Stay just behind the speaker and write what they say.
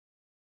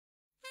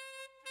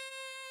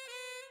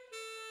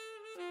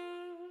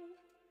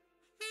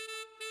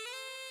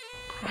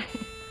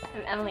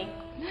I'm Emily.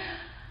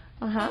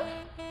 Uh-huh.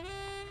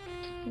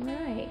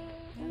 Right.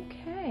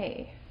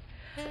 Okay.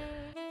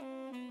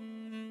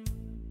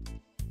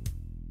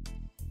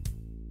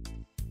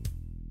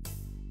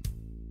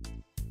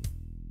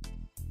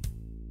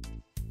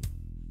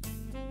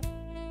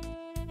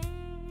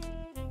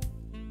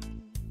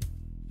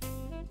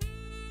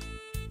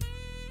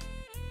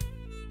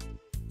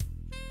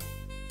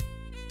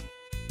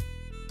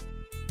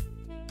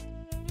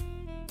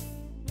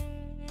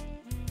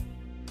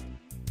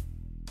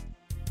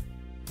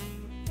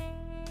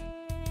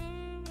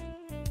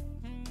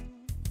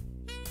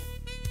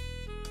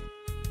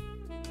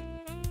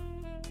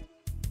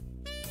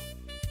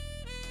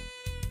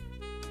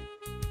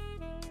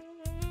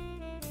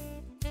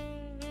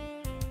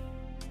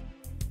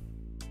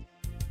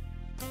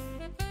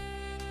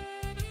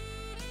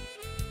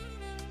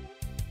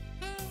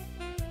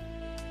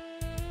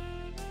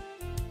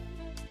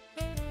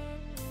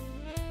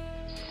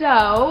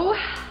 So,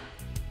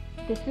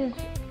 this is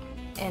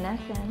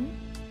NSN,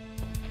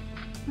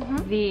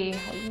 the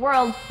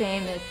world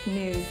famous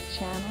news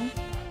channel.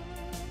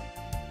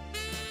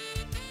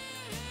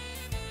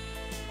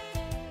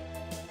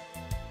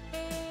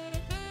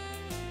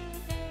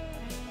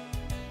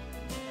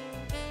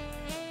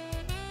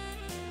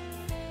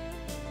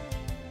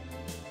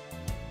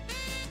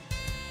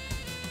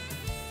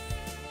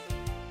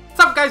 What's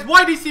up guys,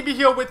 YDCB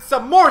here with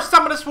some more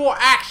Summoners War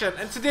action,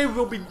 and today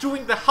we'll be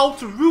doing the how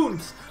to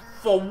runes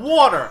for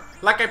water.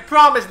 Like I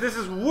promised, this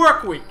is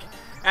work week,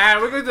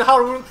 and we're going to do how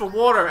to runes for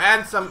water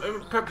and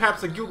some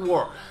perhaps a guild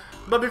war.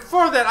 But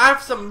before that, I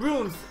have some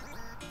runes,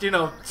 you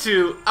know,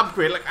 to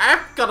upgrade. Like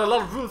I've got a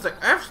lot of runes.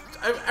 Like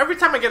every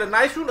time I get a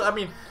nice rune, I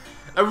mean,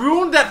 a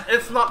rune that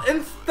it's not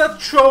insta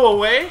throw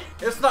away,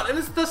 it's not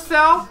insta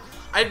sell.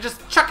 I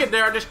just chuck it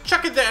there,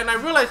 and I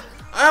realize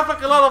I have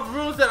like a lot of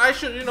runes that I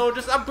should, you know,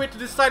 just upgrade to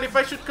decide if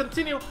I should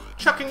continue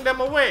chucking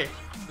them away.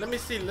 Let me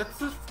see, let's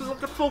just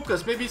look at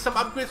focus. Maybe some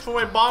upgrades for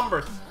my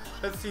bombers.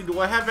 Let's see, do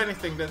I have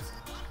anything that's...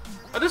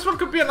 this one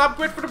could be an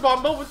upgrade for the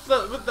bomber with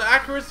the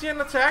accuracy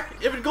and attack.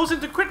 If it goes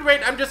into crit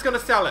rate, I'm just gonna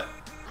sell it.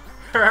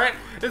 Alright?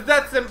 It's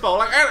that simple.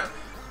 Like,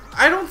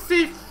 I don't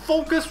see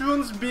focus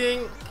runes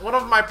being one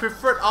of my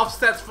preferred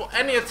offsets for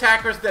any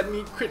attackers that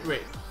need crit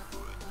rate.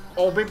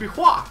 Or maybe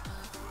Hua.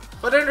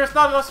 But then there's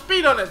not enough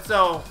speed on it,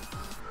 so...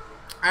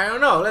 I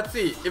don't know, let's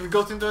see if it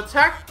goes into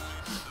attack.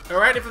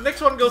 Alright, if the next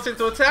one goes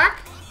into attack,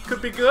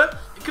 could be good.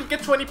 It could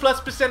get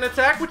 20+%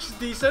 attack, which is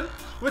decent,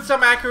 with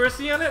some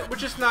accuracy on it,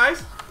 which is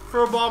nice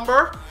for a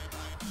bomber.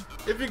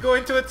 If you go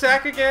into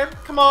attack again,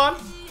 come on.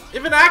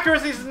 Even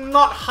accuracy is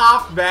not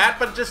half bad,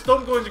 but just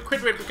don't go into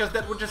crit rate because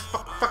that would just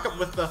fuck up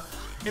with the,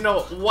 you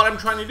know, what I'm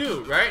trying to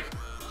do, right?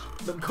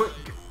 But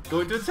go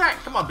into attack,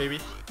 come on baby.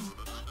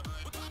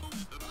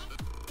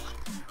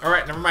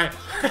 Alright, never mind.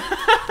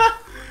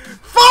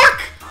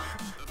 Fuck!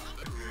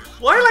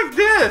 Why like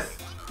this?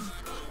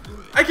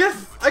 I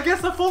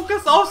guess the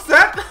focus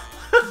offset.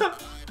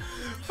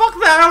 Fuck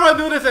that! I don't want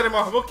to do this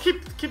anymore. We'll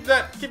keep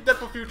that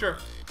for future.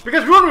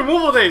 Because rune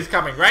removal day is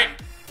coming, right?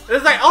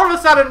 It's like all of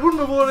a sudden rune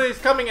removal day is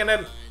coming, and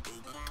then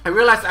I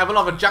realized I have a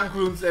lot of junk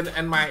runes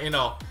in my, you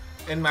know,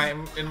 in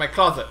my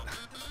closet.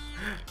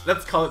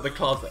 Let's call it the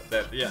closet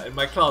then. Yeah, in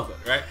my closet,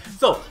 right?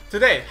 So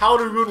today, how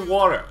to rune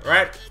water,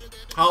 right?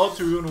 How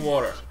to rune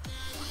water.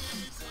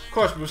 Of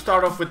course, we'll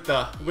start off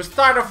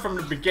from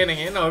the beginning.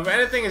 You know, if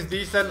anything is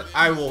decent,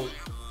 I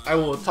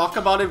will talk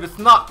about it. If it's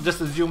not, just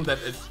assume that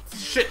it's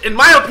shit, in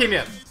my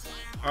opinion.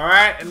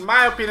 Alright? In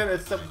my opinion,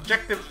 it's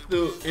subjective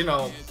to, you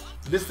know,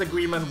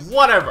 disagreement,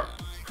 whatever.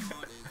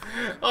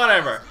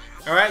 Whatever.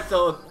 Alright,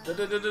 so,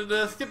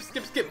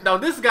 skip. Now,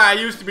 this guy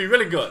used to be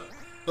really good.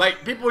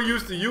 Like, people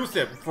used to use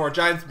him for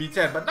Giants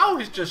B10, but now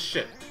he's just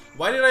shit.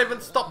 Why did I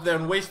even stop there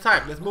and waste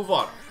time? Let's move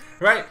on.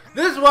 Right?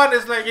 This one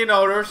is like, you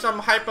know, there's some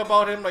hype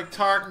about him, like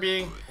Tark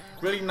being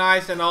really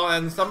nice and all,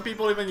 and some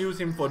people even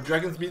use him for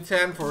Dragon's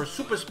B10 for a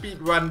super speed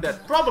run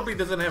that probably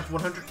doesn't have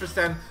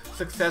 100%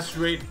 success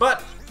rate,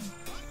 but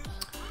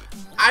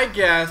I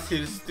guess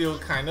he's still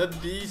kind of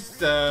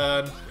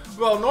decent.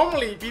 Well,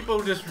 normally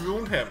people just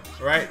rune him,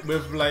 right,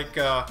 with like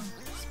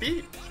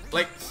speed,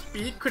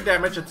 crit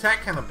damage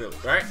attack kind of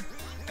build, right?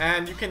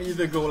 And you can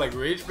either go like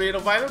Rage Blade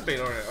or Violent Blade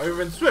on it, or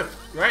even Swift,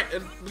 right?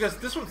 And because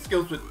this one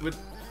skills with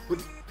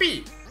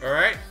speed,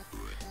 alright?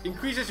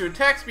 Increases your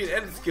attack speed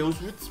and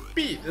skills with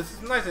speed. This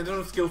is nice, and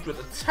it skills with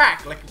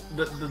attack, like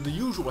the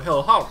usual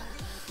Hellhound.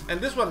 And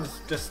this one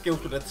is just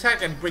skills with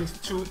attack and brings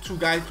two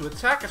guys to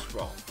attack as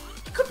well.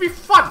 It could be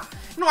fun.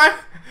 You know,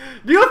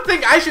 do you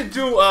think I should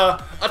do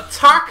a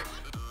Tark,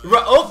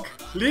 Rauk,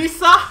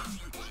 Lisa?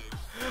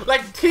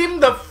 Like team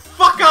the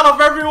fuck out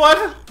of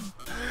everyone?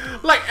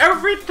 Like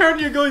every turn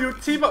you go, you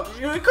team up.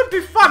 You know, it could be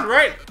fun,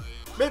 right?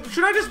 Maybe,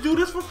 should I just do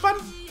this for fun?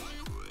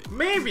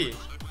 Maybe.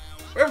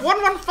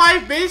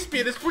 115 base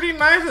speed is pretty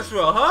nice as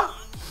well, huh?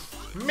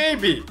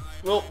 Maybe.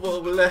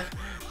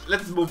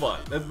 Let's move on.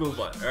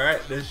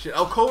 Alright, this shit.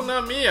 Oh,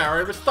 Kona Mia.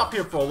 Alright, we'll stop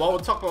here for a while.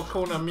 We'll talk about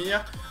Kona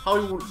Mia. How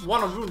you would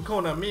want to rune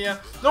Kona Mia.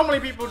 Normally,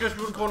 people just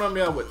rune Kona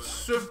Mia with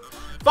Swift,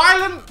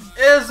 Violent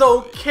is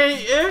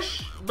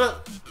okay-ish,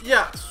 but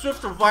yeah,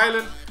 swift or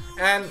violent,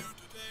 and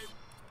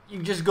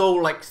you just go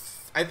like,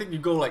 I think you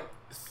go like,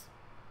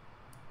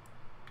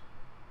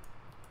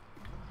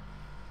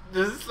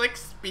 this is like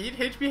speed,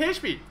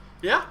 HP,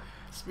 yeah?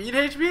 Speed,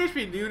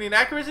 HP. Do you need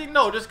accuracy?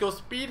 No, just go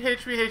speed,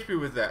 HP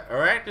with that,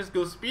 alright? Just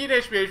go speed,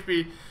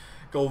 HP,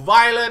 go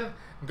violent,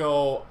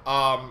 go,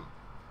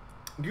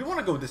 do you want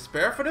to go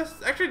despair for this?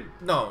 Actually,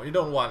 no, you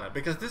don't want it,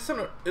 because this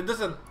one, it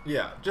doesn't,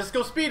 yeah. Just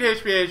go speed,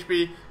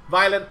 HP,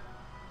 violent,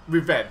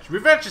 revenge.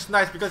 Revenge is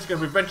nice because you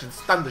can revenge and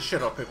stun the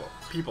shit out of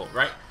people,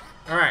 right?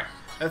 Alright,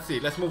 let's see,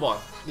 let's move on.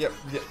 Yep,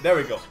 there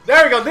we go.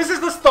 There we go, this is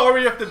the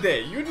story of the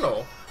day, you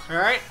know,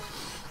 alright?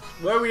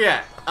 Where we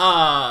at?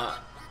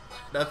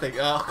 Nothing.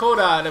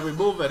 Coda, then we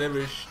move it, then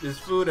there's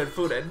food.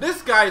 And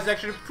this guy is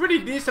actually pretty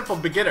decent for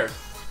beginners.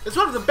 It's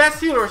one of the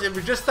best healers if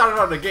you just started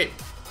out the game.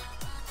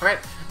 Right?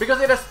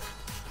 Because it has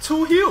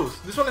 2 heals.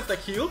 This one is like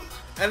heal,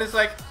 and it's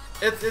like,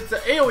 it's an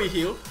AoE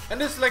heal,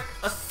 and it's like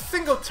a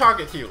single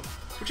target heal,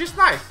 which is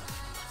nice.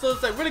 So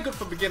it's like really good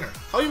for beginners.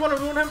 How you want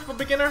to ruin him for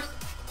beginners?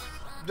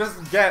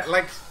 Just get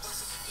like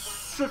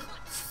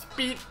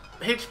speed,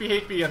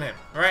 HP on him,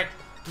 right?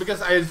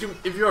 Because I assume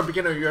if you're a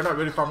beginner, you're not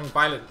really farming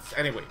violence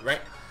anyway, right?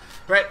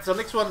 Right, so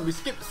next one, we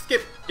skip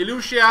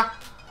Illusia.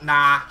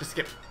 Nah, just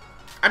skip.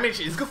 I mean,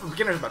 it's good for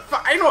beginners, but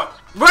fuck, I know it.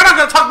 We're not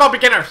gonna talk about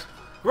beginners.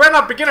 We're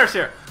not beginners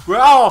here. We're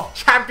all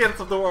champions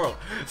of the world.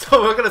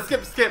 So we're gonna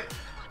skip,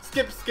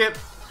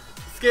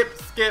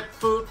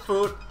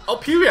 food. Oh,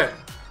 Purion.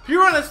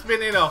 Purion has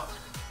been, you know,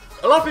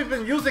 a lot of people have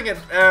been using it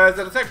as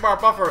an attack bar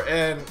buffer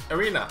in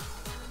Arena.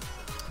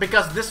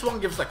 Because this one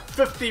gives like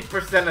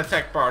 50%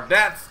 attack bar.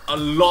 That's a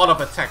lot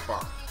of attack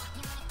bar.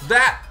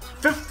 That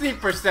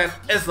 50%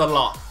 is a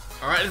lot.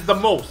 Alright, it's the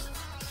most,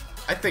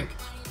 I think.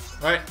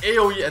 Right,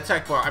 AoE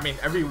attack bar. I mean,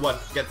 everyone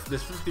gets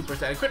this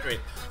 50% crit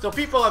rate. So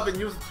people have been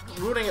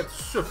ruining it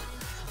swift,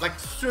 like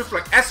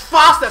as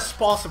fast as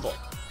possible.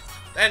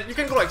 And you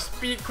can go like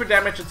speed, crit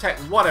damage, attack,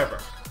 whatever.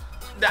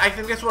 I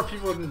think that's what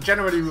people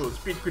generally rule: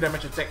 speed, crit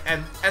damage, attack,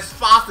 and as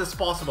fast as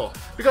possible.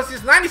 Because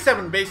he's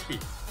 97 base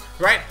speed,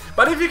 right?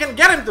 But if you can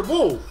get him to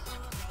move,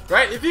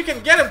 right? If you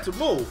can get him to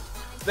move,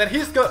 then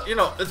he's got, you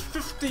know, it's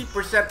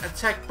 50%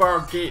 attack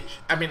bar gauge.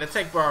 I mean,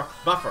 attack bar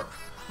buffer.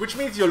 Which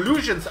means your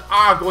illusions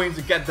are going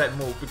to get that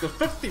move, because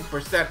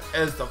 50%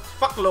 is a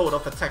fuckload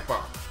of attack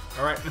bar.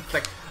 Alright, it's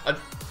like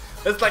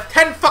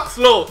 10 fucks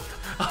load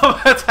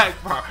of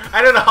attack bar.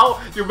 I don't know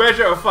how you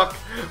measure a fuck,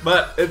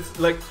 but it's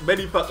like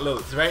many fuck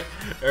loads, right?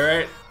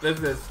 Alright,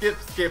 let's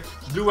skip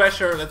Blue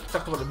Asher. Let's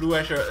talk about the Blue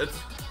Asher. It's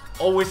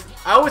always,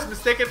 I always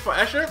mistake it for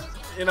Asher,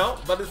 you know,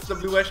 but it's the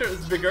Blue Asher.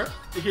 It's bigger.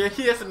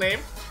 He has a name.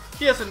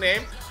 He has a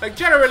name. Like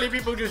generally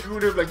people just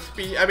root him like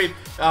speed, I mean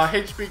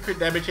HP crit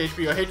damage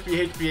HP, or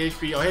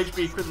HP, or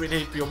HP crit rate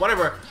HP, or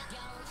whatever.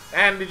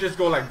 And they just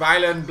go like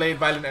violent, blade,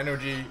 violent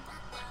energy.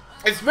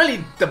 It's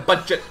really the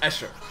budget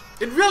Asher.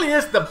 It really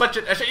is the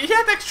budget Asher. He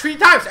attacks 3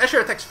 times,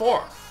 Asher attacks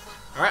 4.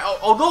 Alright,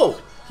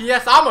 although he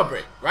has armor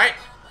break, right?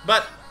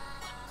 But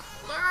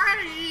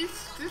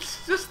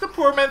it's just the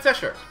poor man's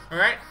Asher,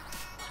 alright?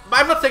 But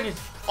I'm not saying he's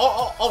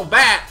all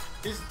bad.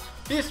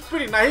 He's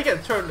pretty nice. He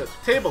can turn the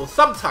table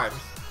sometimes.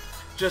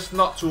 Just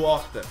not too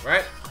often,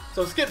 right?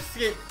 So skip.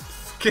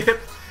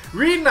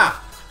 Rune.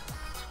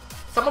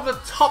 Some of the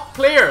top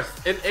players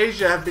in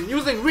Asia have been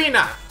using Rune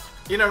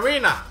in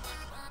Arena.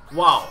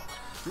 Wow.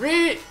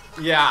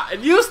 Yeah,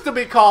 it used to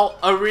be called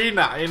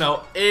Arena, you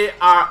know,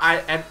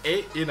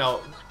 A-R-I-N-A, you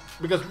know,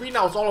 because Rune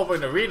was all over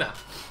in Arena.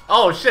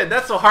 Oh shit,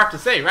 that's so hard to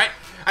say, right?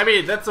 I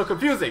mean, that's so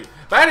confusing.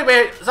 But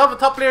anyway, some of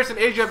the top players in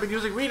Asia have been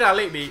using Rune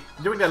lately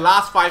during the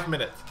last 5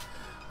 minutes.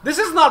 This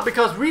is not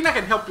because Rune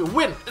can help you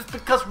win, it's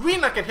because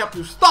Rune can help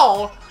you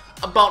stall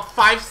about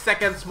 5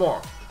 seconds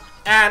more.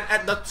 And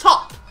at the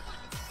top,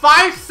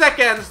 5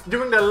 seconds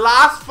during the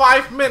last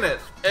 5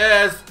 minutes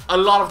is a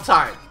lot of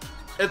time.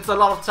 It's a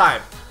lot of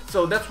time.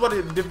 So that's what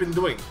they've been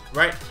doing,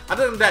 right?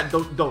 Other than that,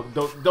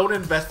 don't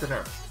invest in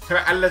her.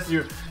 Right? Unless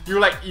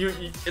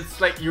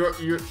it's like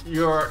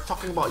you're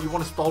talking about you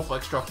want to stall for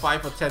extra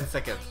 5 or 10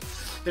 seconds.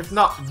 If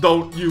not,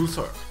 don't use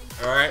her.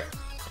 Alright?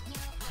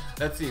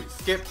 Let's see,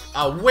 skip.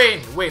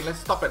 Wayne, let's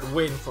stop at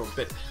Wayne for a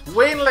bit.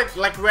 Wayne,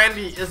 like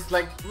Randy, is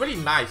like really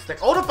nice.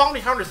 Like all the bounty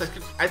hunters,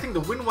 I think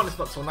the win one is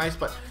not so nice,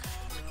 but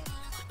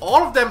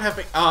all of them have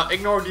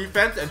ignore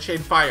defense and chain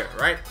fire,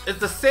 right? It's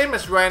the same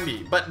as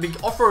Randy, but they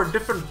offer a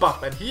different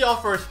buff, and he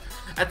offers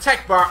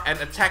attack bar and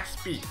attack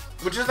speed,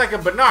 which is like a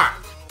Bernard.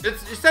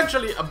 It's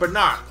essentially a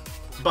Bernard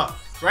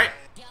buff, right?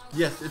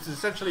 Yes, it's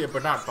essentially a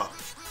Bernard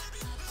buff.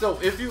 So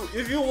if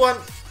you want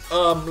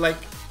like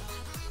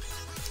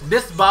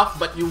this buff,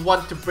 but you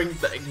want to bring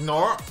the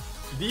ignore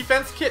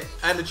defense kit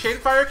and the chain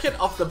fire kit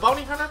of the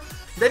bounty hunter,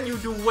 then you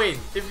do Wayne.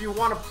 If you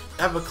want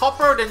to have a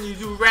copper, then you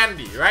do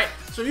Randy, right?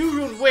 So you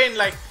rune Wayne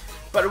like,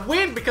 but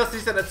Wayne, because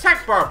he's an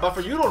attack bar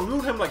buffer, you don't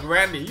rune him like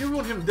Randy. You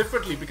rune him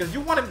differently because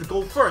you want him to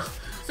go first.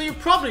 So you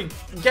probably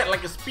get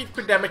like a speed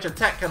crit damage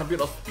attack kind of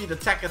build, or speed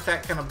attack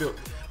kind of build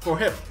for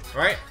him,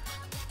 right?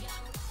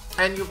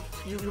 and you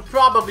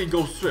probably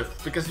go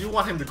Swift because you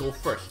want him to go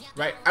first,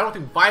 right? I don't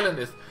think Violent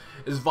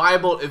is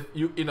viable if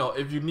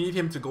if you need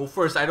him to go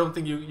first. I don't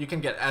think you can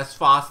get as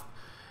fast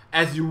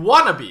as you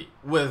wanna be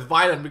with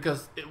Violent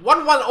because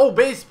 110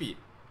 base speed,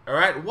 all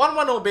right?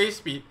 110 base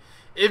speed.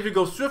 If you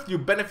go Swift, you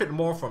benefit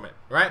more from it,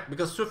 right?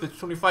 Because Swift is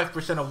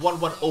 25% of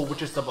 110,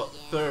 which is about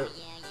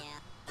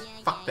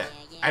fuck that.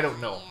 I don't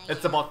know.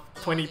 It's about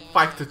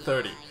 25 to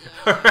 30.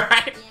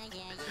 Alright?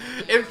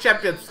 Imp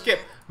Champion, Skip,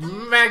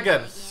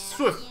 Megan,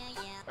 Swift.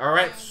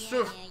 Alright,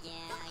 Swift.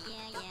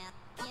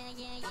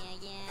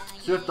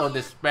 Swift or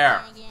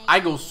Despair. I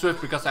go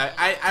Swift because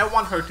I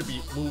want her to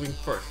be moving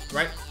first,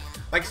 right?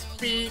 Like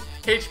speed,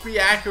 HP,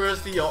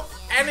 accuracy, or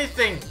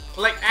anything.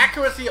 Like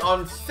accuracy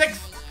on 6.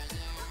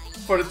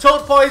 For the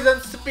Toad Poison,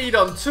 speed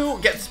on 2,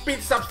 get speed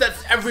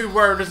subsets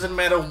everywhere, doesn't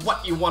matter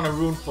what you want to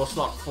rune for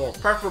slot 4.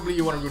 Preferably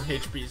you want to rune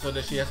HP so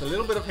that she has a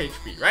little bit of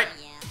HP, right?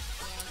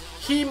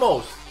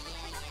 Hemos,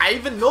 I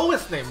even know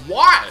his name.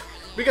 Why?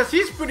 Because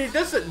he's pretty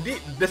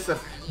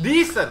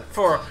decent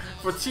for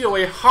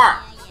TOA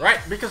Heart, right?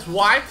 Because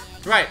why?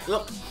 Right,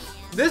 look,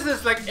 this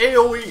is like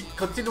AoE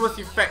continuous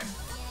effect,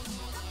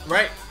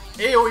 right?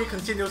 AoE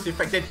continuous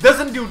effect that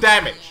doesn't do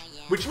damage,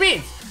 which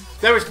means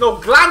there is no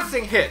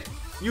glancing hit.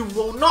 You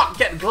will not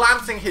get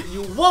glancing hit.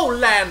 You will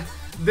land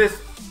this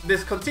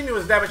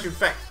continuous damage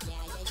effect.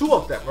 2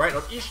 of them, right,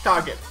 on each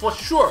target for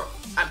sure,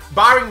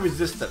 barring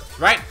resistance,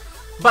 right?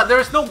 But there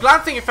is no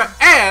glancing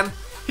effect, and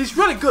he's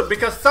really good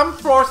because some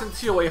floors in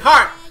TOA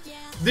Heart,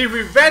 they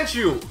revenge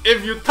you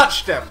if you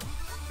touch them,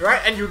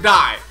 right, and you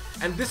die.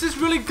 And this is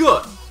really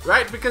good,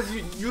 right, because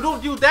you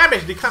don't do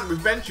damage, they can't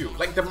revenge you.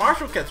 Like the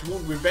Martial Cats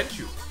won't revenge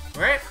you,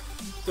 right?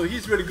 So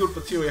he's really good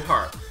for TOA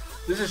Heart.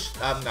 This is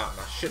no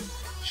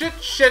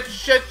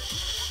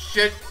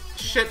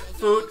shit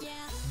food.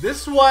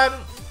 This one,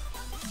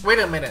 wait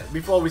a minute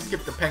before we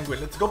skip the Penguin.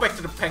 Let's go back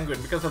to the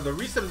Penguin because of the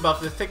recent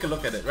buff. Let's take a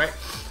look at it, right?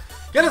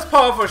 Get us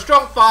power for a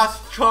strong fast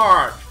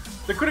charge.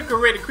 The critical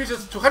rate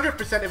increases to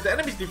 100% if the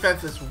enemy's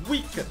defense is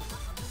weakened.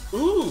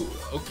 Ooh,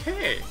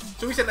 okay.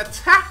 So he's an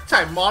attack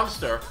type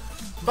monster,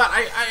 but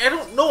I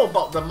don't know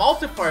about the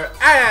multiplier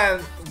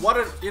and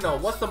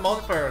what's the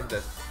multiplier on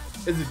this?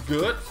 Is it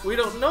good? We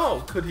don't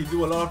know. Could he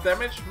do a lot of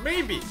damage?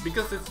 Maybe,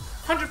 because it's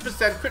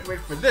 100% crit rate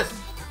for this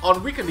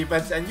on weakened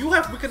defense, and you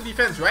have weakened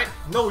defense, right?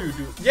 No, you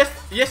do.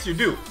 Yes, you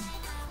do.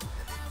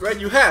 Right,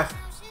 you have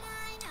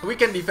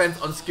weakened defense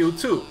on skill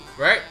 2,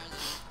 right?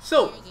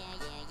 So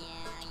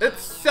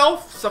it's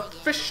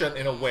self-sufficient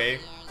in a way.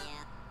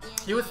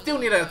 You would still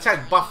need an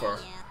attack buffer.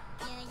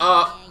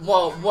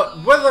 Well,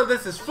 whether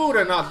this is food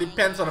or not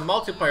depends on the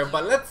multiplier.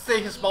 But let's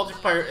say his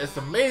multiplier is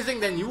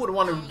amazing, then you would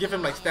want to give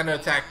him like standard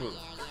attack rules.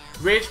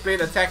 Rage Blade,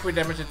 attack with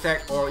damage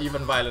attack, or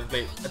even Violent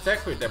Blade,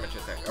 attack with damage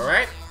attack,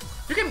 alright?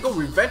 You can go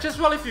Revenge as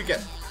well if you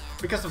get,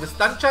 because of the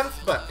stun chance,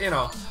 but you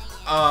know,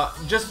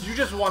 you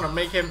just want to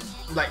make him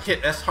like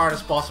hit as hard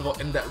as possible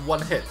in that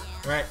one hit,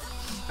 right?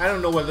 I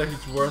don't know whether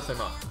he's worth or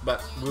not,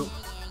 but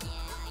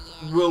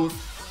we'll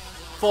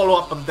follow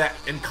up on that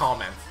in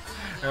comments.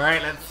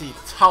 Alright, let's see,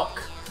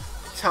 talcum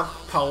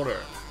powder.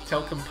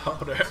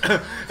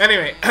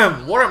 Anyway,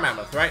 Water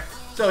Mammoth, right?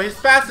 So his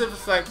passive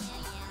is like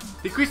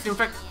decreased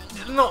impact.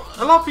 No,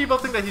 a lot of people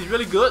think that he's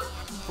really good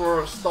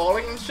for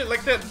stalling and shit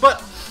like that,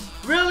 but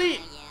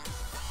really,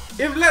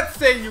 if let's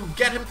say you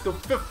get him to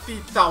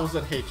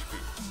 50,000 HP,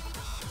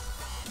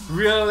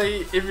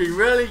 really, if you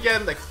really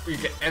get like, you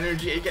get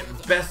energy, you get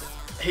the best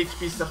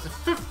HP stuff to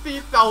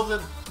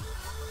 50,000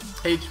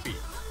 HP.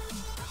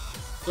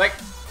 Like,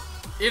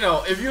 you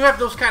know, if you have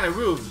those kind of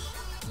runes,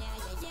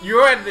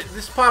 you're at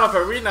this part of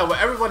arena where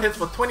everyone hits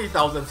for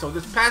 20,000, so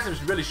this passive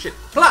is really shit.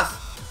 Plus,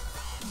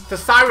 the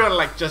Siren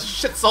like just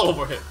shits all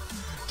over him.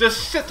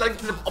 Just shit, like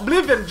the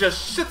Oblivion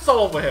just shits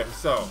all over him.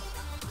 So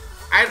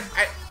I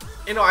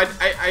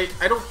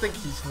don't think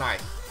he's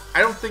nice.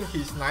 I don't think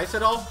he's nice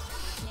at all.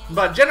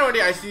 But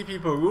generally I see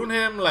people rune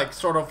him like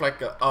sort of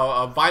like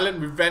a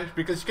violent revenge,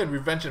 because you can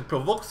revenge and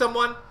provoke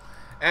someone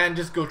and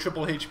just go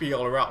triple HP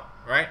all around,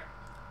 right?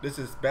 This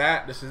is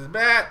bad, this is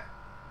bad.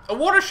 A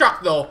Water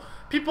Shock though,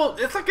 people,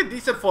 it's like a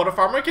decent fodder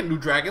farmer. You can do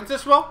dragons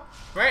as well,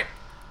 right?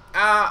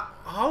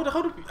 How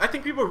do I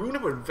think people rune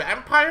it with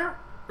Vampire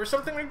or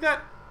something like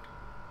that,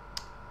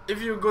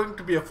 if you're going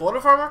to be a fodder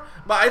farmer.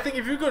 But I think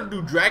if you're going to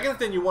do dragons,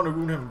 then you want to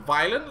rune him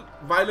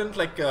violent,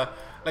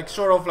 like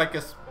sort of like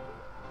a.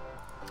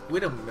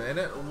 Wait a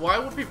minute, why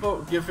would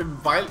people give him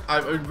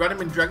run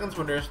him in dragons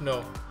when there's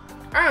no?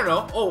 I don't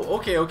know. Oh,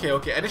 okay.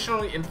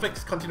 Additionally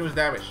inflicts continuous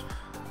damage.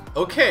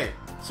 Okay,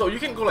 so you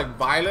can go like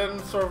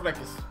violent, sort of like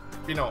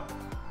you know,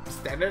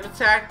 standard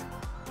attack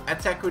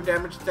with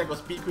damage attack, or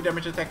speed with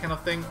damage attack kind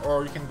of thing,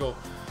 or you can go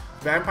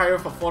vampire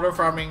for fodder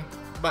farming.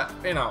 But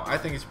you know, I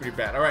think it's pretty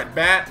bad. All right,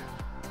 bad.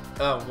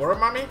 Water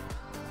Mummy.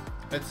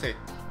 Let's see.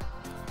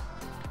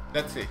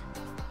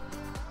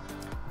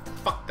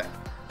 Fuck that.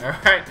 All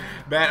right,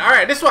 bad. All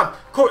right, this one.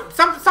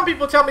 Some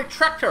people tell me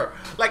Tractor.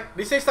 Like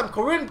they say, some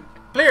Korean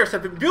players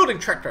have been building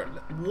Tractor.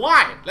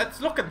 Why? Let's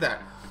look at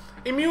that.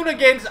 Immune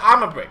against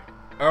armor break.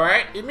 All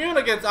right, immune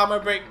against armor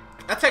break.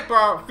 attack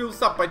bar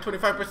fills up by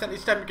 25%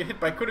 each time you get hit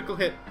by a critical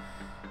hit.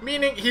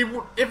 Meaning he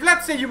would, if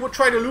let's say you would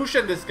try to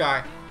Lucian this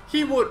guy,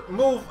 he would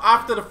move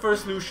after the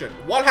first Lucian.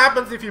 What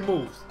happens if he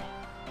moves?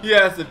 He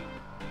has a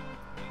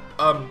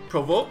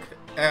provoke,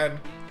 and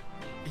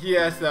he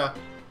has a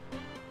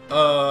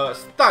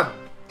stun.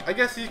 I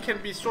guess he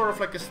can be sort of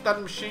like a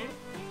stun machine.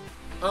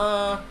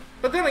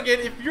 But then again,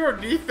 if you're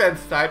a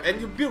defense type and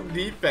you build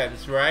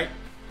defense, right?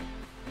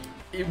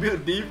 You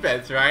build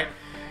defense, right?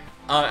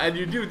 And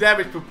you do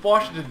damage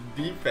proportionate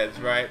to defense,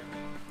 right?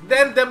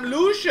 Then them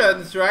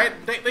Lucians, right?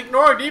 They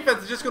ignore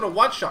defense, is just gonna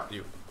one-shot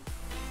you.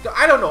 So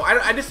I don't know.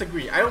 I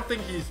disagree. I don't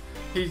think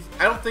he's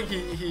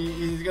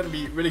gonna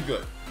be really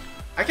good.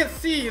 I can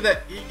see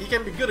that he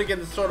can be good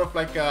against sort of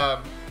like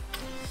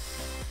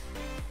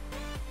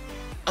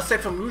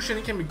aside from Lucian,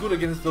 he can be good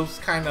against those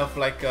kind of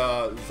like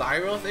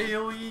Zyros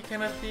AoE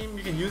kind of theme.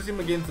 You can use him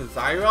against the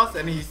Zyros,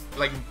 and he's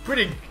like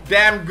pretty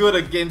damn good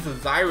against the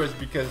Zyros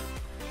because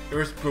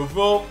there's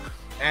provoke,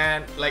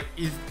 and like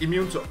he's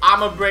immune to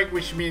armor break,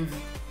 which means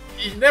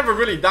he never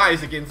really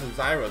dies against the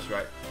Zyros,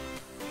 right?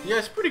 Yeah,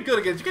 it's pretty good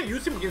against. You can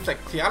use him against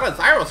like Tiana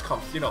Zyros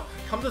comps, you know.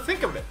 Come to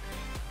think of it,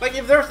 like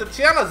if there's a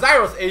Tiana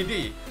Zyros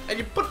AD and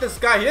you put this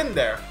guy in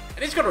there,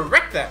 and he's gonna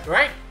wreck that,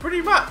 right?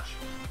 Pretty much.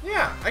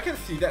 Yeah, I can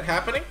see that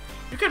happening.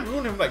 You can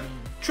ruin him like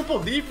triple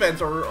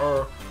defense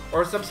or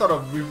some sort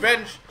of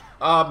revenge,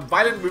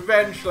 violent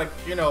revenge, like,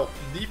 you know,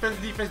 defense,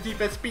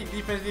 speed,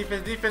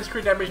 defense,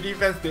 crit damage,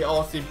 defense. They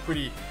all seem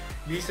pretty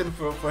decent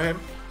for him.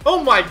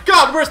 Oh my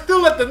god, we're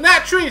still at the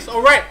nat trees.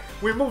 Alright,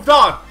 we moved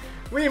on.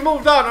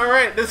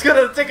 Alright, this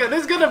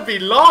is gonna be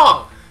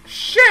long.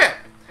 Shit.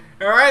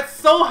 Alright,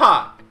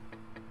 Soha.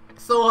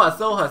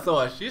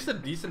 She's a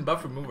decent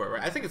buff remover,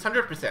 right? I think it's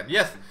 100%.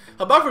 Yes,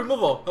 her buff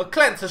removal, her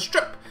cleanse, her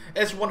strip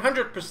is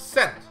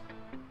 100%.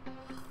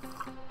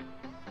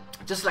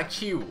 Just like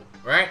Chiu,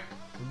 right?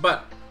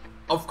 But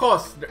of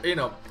course, you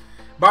know,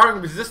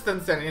 barring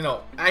resistance and, you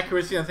know,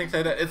 accuracy and things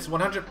like that, it's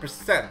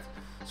 100%.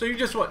 So you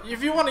just want,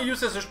 if you want to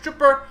use as a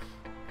stripper,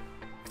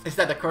 is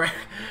that the correct?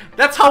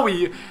 That's how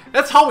we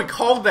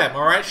call them,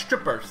 all right?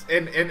 Strippers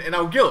in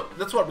our guild.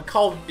 That's what we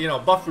call, you know,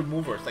 buff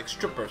removers, like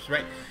strippers,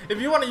 right? If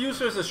you want to use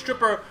her as a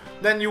stripper,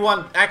 then you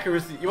want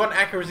accuracy. You want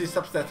accuracy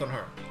substats on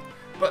her.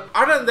 But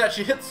other than that,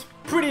 she hits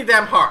pretty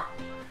damn hard,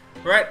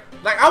 right?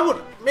 Like I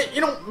would,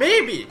 you know,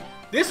 maybe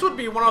this would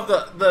be one of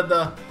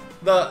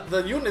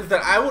the units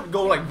that I would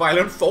go like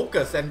violent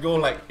focus and go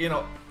like, you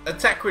know,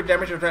 attack crit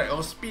damage attack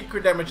or speed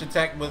crit damage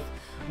attack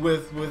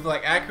with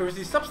like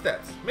accuracy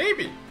substats.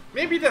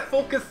 Maybe that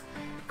focus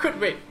crit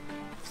rate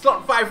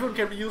slot 5 rune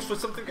can be used for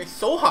something like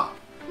Soha.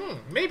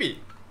 Maybe.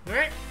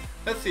 Right?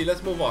 Let's see.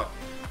 Let's move on.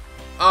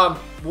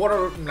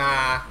 Water.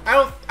 Nah.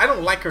 I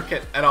don't like her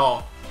kit at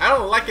all. I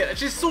don't like it.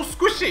 She's so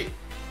squishy.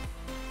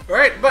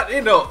 Right? But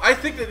you know, I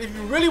think that if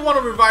you really want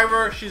to revive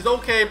her, she's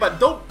okay. But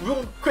don't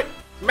ruin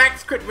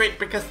max crit rate,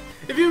 because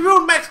if you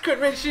ruin max crit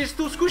rate, she's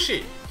too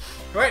squishy.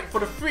 Right? For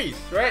the freeze.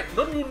 Right?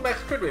 Don't ruin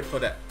max crit rate for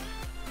that.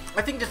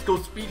 I think just go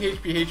speed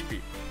HP.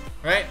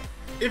 Right?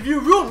 If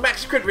you ruin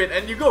max crit rate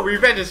and you go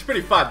revenge, it's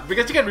pretty fun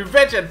because you can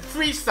revenge and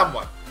freeze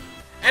someone.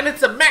 And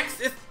it's a max,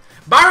 it's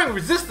barring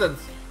resistance.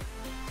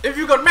 If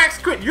you got max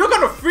crit, you're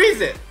gonna freeze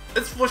it.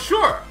 It's for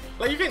sure.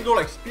 Like you can go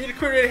like speed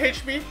crit rate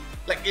HP,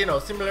 like, you know,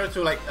 similar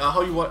to like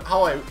how you ruin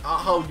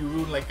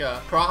like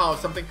Praha or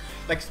something.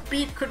 Like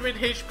speed crit rate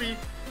HP,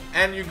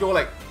 and you go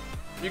like,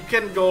 you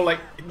can go like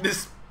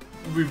this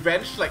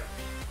revenge, like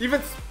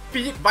even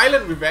speed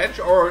violent revenge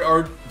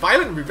or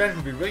violent revenge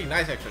would be really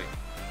nice actually.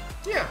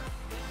 Yeah.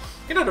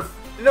 You know,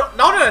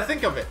 now that I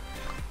think of it,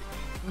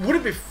 would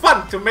it be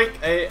fun to make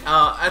a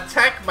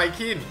attack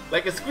Mykin,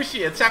 like a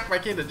squishy attack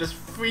Mykin that just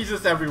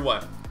freezes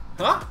everyone?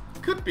 Huh?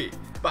 Could be.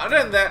 But other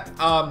than that,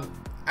 I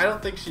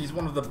don't think she's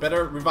one of the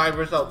better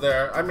revivers out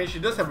there. I mean, she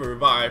does have a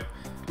revive,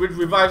 which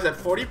revives at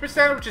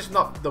 40%, which is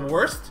not the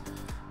worst.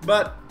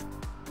 But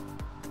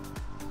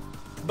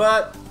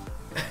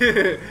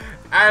I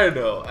don't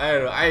know.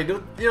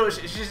 You know,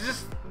 she's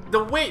just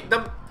the way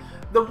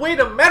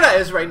the meta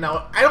is right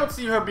now. I don't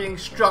see her being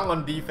strong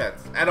on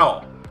defense at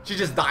all. She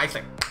just dies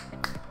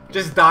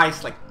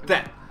like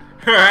that.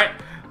 Alright,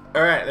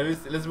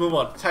 let's move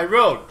on.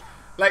 Tyrone.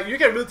 Like, you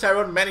can ruin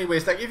Tyrone many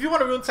ways. Like, if you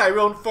want to ruin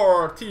Tyrone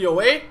for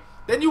TOA,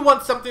 then you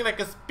want something like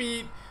a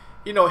speed,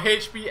 you know,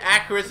 HP,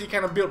 accuracy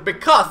kind of build,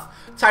 because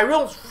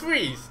Tyrone's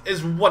freeze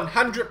is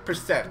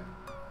 100%.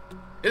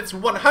 It's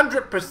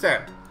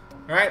 100%.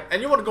 Right?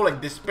 And you want to go like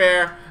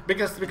Despair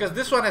because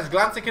this one has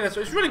glancing hit, so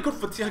it's really good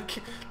for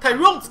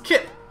Tyrone's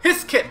kit.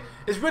 His kit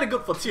is really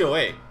good for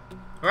TOA.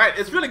 Right?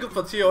 It's really good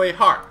for TOA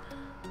hard.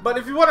 But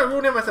if you want to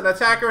ruin him as an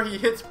attacker, he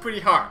hits pretty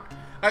hard.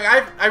 Like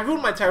I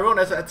ruined my Tyrone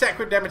as an attack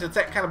crit damage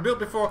attack kind of build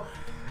before,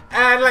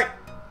 and like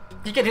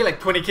he can hit like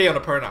 20k on a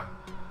Perna.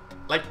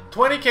 Like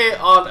 20k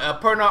on a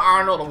Perna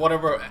Arnold or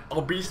whatever,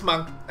 or Beast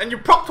Monk, and you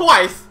proc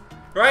twice,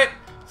 right?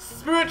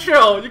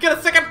 Spiritual, you get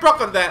a second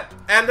proc on that,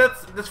 and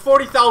that's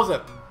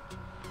 40,000.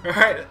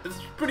 Alright, it's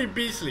pretty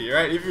beastly,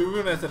 right? If you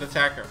ruin as an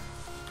attacker.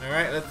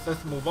 Alright,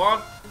 let's move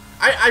on.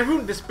 I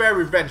ruined Despair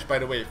Revenge, by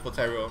the way, for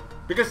Tyrone.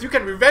 because you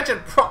can revenge and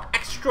proc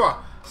extra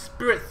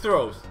spirit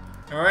throws.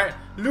 Alright,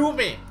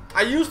 Lumi.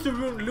 I used to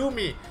rune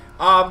Lumi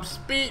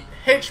speed,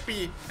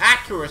 HP,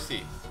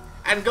 accuracy,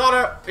 and got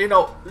her, you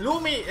know,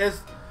 Lumi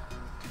is,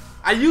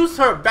 I used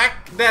her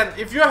back then.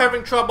 If you're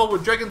having trouble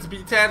with Dragon's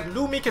B10,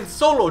 Lumi can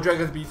solo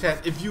Dragon's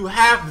B10 if you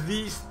have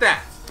these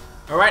stats.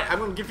 Alright, I'm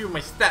gonna give you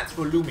my stats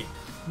for Lumi.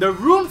 The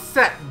rune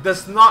set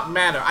does not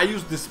matter. I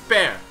use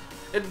Despair.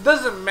 It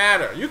doesn't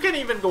matter. You can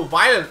even go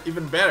Violent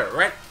even better,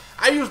 right?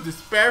 I use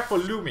Despair for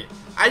Lumi.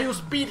 I use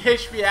Speed,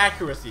 HP,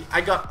 Accuracy.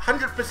 I got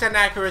 100%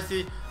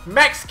 accuracy,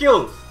 max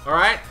skills,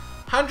 alright?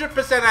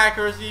 100%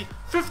 accuracy,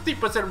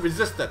 50%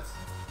 resistance,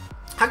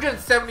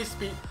 170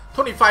 speed,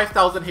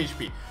 25,000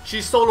 HP.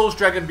 She solos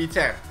Dragon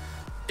B10.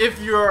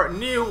 If you're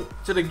new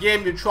to the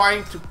game, you're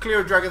trying to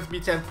clear Dragon's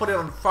B10, put it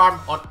on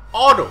farm on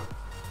auto.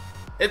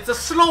 It's a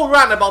slow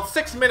run, about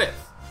 6 minutes,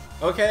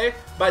 okay?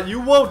 But you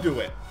will do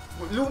it.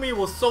 Lumi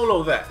will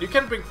solo that. You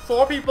can bring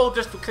 4 people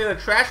just to clear the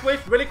trash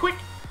wave really quick,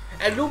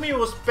 and Lumi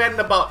will spend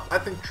about, I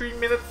think, 3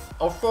 minutes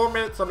or 4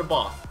 minutes on the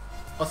boss,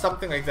 or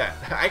something like that.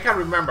 I can't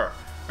remember,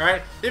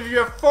 right? If you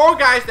have 4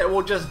 guys that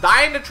will just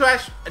die in the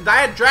trash,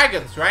 die at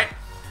dragons, right?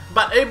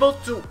 But able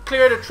to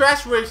clear the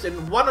trash waves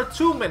in 1 or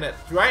 2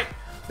 minutes, right?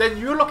 Then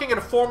you're looking at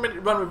a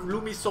 4-minute run with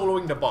Lumi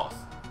soloing the boss.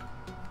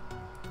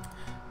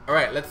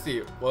 Alright, let's see.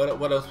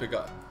 What else we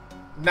got?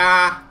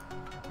 Nah,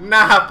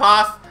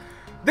 pass.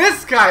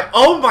 This guy,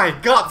 oh my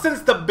god,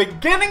 since the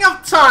beginning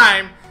of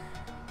time,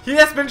 he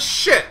has been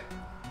shit.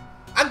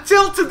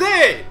 Until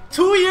today.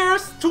 2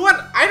 years,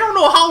 I don't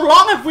know how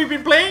long have we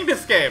been playing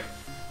this game.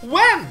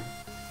 When?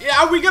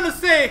 Are we gonna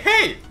say,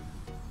 hey,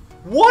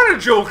 Water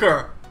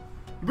Joker,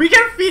 we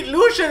can feed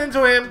Lucian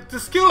into him to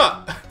skill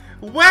up?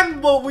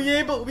 When will we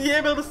be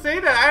able to say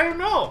that? I don't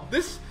know.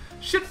 This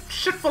shit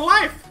for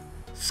life.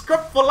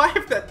 Scrub for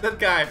life, that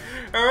guy.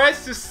 Alright,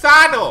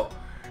 Susano.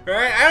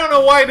 Alright, I don't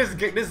know why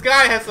this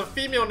guy has a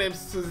female named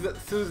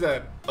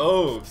Susan.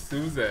 Oh,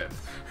 Susan.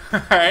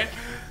 Alright.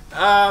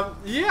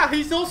 Yeah,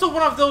 he's also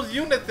one of those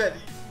units that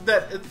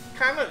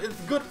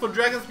it's good for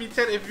Dragon's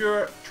B10 if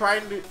you're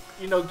trying to,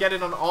 you know, get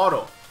it on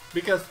auto.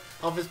 Because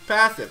of his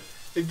passive.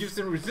 It gives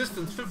him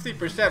resistance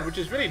 50%, which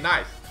is really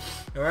nice.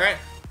 Alright?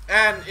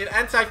 And in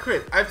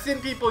anti-crit, I've seen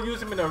people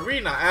use him in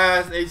arena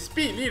as a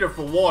speed leader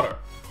for water.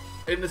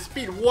 In the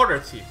speed water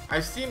team.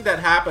 I've seen that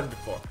happen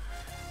before.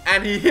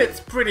 And he hits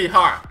pretty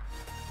hard.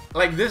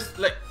 Like this,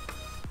 like,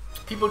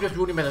 people just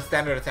rune him as a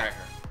standard attacker.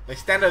 Like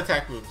standard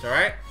attack runes,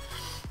 alright?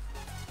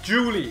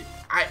 Julie.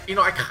 I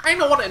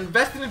kind of want to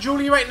invest in a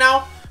Julie right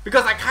now.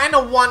 Because I kind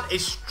of want a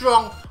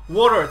strong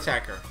water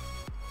attacker.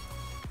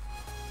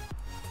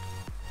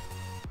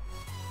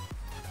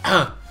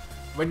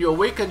 When you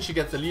awaken, she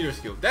gets a leader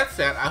skill. That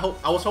said,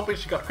 I was hoping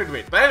she got crit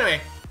rate. But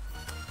anyway,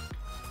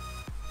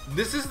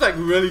 this is like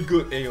really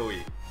good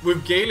AoE.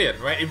 With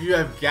Galeon, right? If you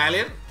have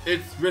Galeon,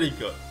 it's really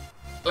good.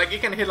 Like it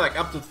can hit like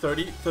up to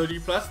 30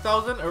 plus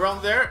thousand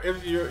around there.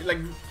 If you're like,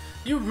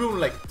 you rune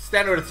like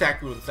standard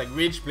attack runes like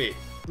Rage Blade.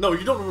 No,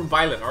 you don't rune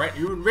Violent, alright?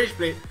 You rune Rage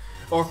Blade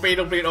or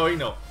Fatal Blade or, you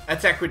know,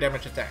 attack with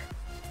damage attack.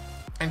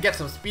 And get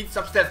some speed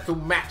substats to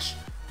match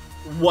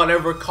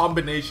whatever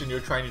combination you're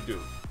trying to do.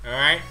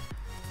 Alright?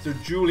 So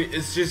Julie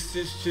is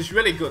she's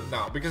really good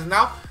now. Because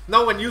now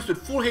when used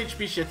with full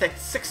HP, she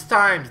attacks 6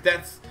 times.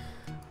 That's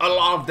a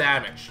lot of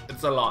damage.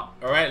 It's a lot.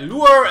 Alright?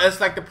 Lure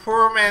is like the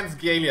poor man's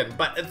Galeon,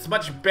 but it's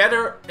much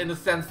better in the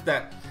sense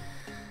that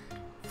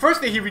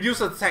firstly, he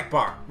reduces attack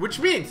bar, which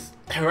means,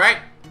 alright,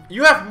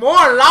 you have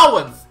more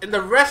allowance in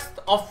the rest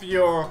of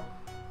your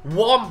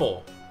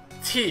Wombo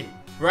team,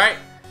 right?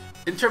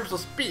 In terms of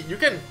speed, you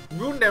can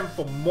rune them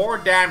for more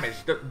damage.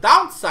 The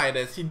downside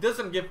is he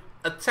doesn't give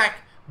attack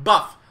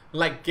buff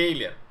like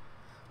Galeon.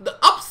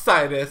 The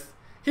upside is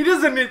he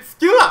doesn't need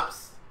skill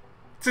ups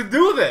to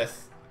do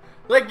this.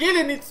 Like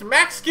Galeon needs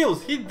max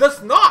skills, he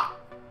does not.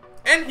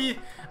 And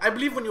I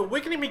believe when you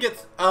awaken him, he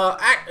gets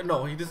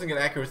no, he doesn't get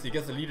accuracy. He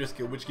gets a leader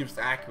skill, which gives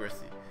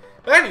accuracy.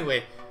 But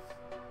anyway,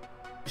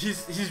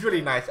 he's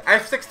really nice.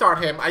 I've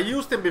 6-starred him. I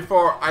used him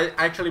before I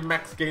actually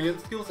maxed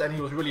Galeon skills, and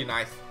he was really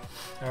nice.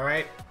 All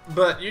right,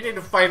 but you need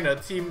to find a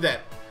team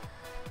that,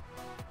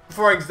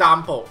 for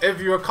example,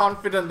 if you're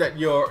confident that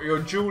your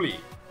Julie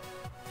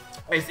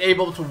is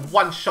able to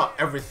one-shot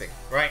everything,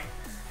 right?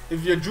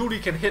 If your Julie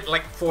can hit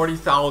like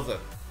 40,000.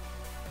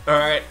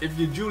 Alright, if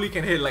your Julie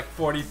can hit like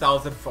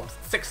 40,000 from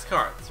 6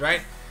 cards,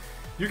 right?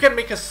 You can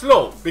make her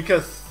slow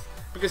because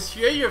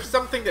here you have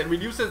something that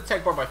reduces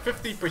attack bar by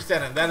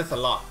 50%, and that is a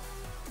lot.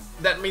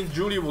 That means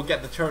Julie will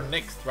get the turn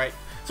next, right?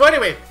 So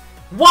anyway,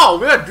 wow,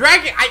 we're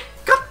dragging.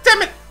 God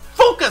damn it,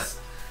 focus,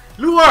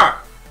 Lure,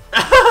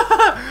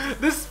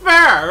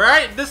 Despair,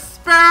 right?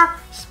 Despair,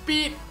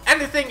 speed,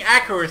 anything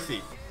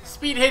accuracy,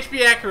 speed,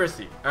 HP,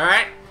 accuracy. All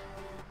right,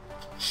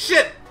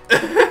 shit.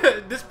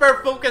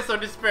 Despair focus or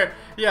despair?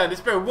 Yeah,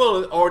 despair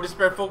will or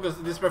despair focus.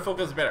 Despair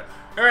focus is better.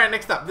 Alright,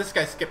 next up, this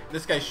guy skipped.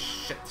 This guy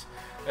shit.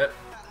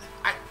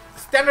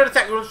 Standard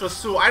attack rules for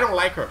Sue. I don't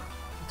like her.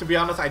 To be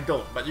honest, I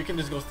don't. But you can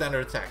just go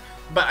standard attack.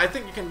 But I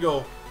think you can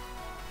go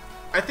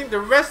I think the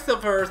rest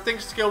of her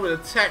things scale with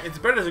attack. It's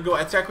better to go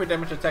attack, crit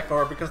damage, attack for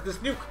her because this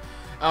nuke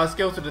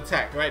scales with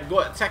attack, right? Go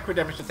attack, crit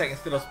damage, attack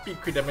instead of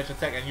speed, crit damage,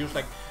 attack, and use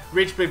like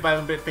Rage Blade,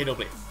 Violent Blade, Fatal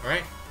Blade,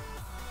 alright?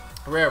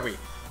 Where are we?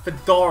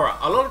 Fedora.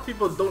 A lot of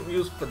people don't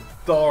use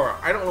Fedora.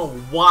 I don't know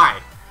why.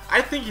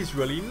 I think he's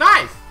really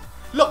nice.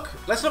 Look,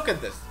 let's look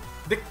at this.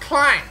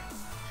 Decline.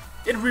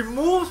 It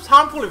removes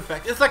harmful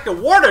effects. It's like the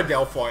water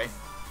Delphoid.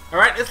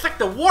 Alright, it's like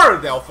the water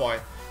Delphoid.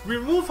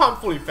 Remove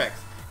harmful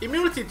effects.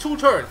 Immunity 2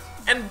 turns.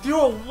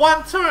 Endure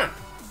 1 turn.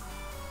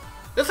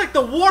 It's like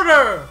the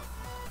water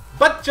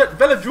budget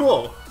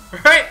Veladruel.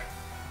 Right?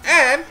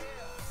 And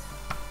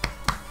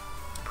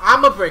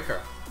Armor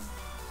Breaker.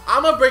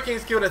 Armor Breaking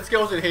skill that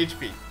scales with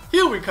HP.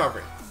 Heal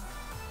Recovery.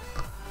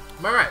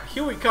 Am I right?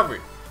 Heal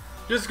Recovery.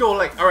 Just go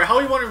like, alright, how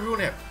you want to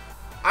ruin him?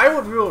 I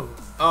would ruin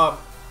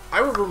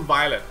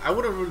Violent. I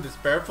wouldn't ruin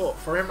Despair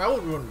for him. I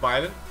would ruin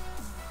Violent.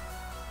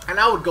 And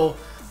I would go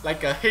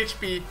like a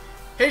HP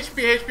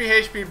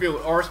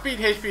build or Speed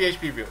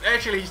HP build.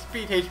 Actually,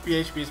 Speed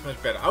HP is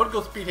much better. I would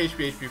go Speed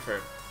HP for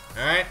him.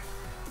 Alright?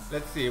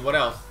 Let's see, what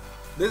else?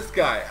 This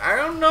guy. I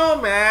don't know,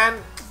 man.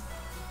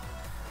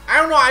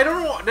 I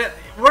don't know that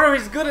whether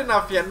he's good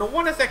enough yet. No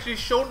one has actually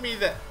shown me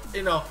that,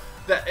 you know,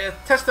 that it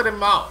tested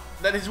him out,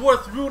 that he's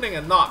worth ruining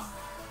or not.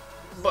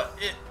 But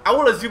I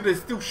will assume that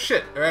it's still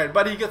shit, alright?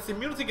 But he gets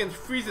immunity against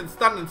freeze and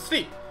stun and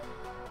sleep.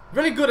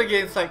 Really good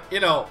against, like, you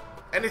know,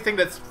 anything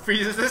that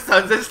freezes and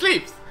stuns and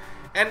sleeps.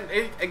 And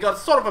it got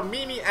sort of a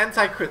mini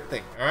anti-crit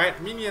thing, alright?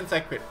 Mini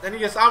anti-crit. And he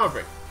gets Armor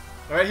Break.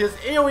 Alright, he has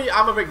AoE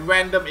Armor Break,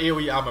 random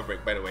AoE Armor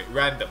Break, by the way.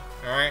 Random,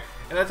 alright?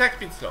 And attack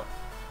speed slow.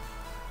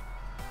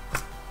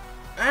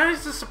 And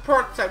it's a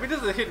support type. He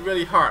doesn't hit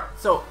really hard.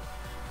 So,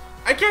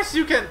 I guess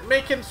you can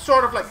make him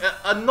sort of like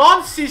a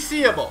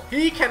non-CCable.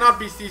 He cannot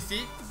be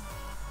CC.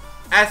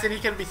 As in, he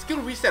can be skill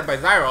reset by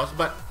Zyros,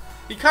 but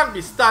he can't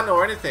be stunned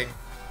or anything.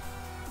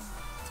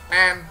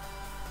 And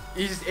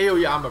he's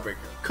AoE Armor Breaker.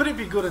 Could he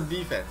be good in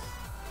defense?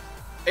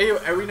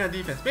 Arena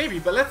defense, maybe.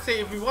 But let's say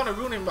if we want to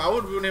ruin him, I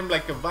would ruin him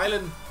like a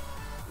Violent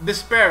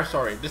Despair.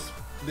 Sorry,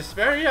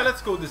 Despair. Yeah,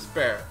 let's go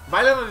Despair.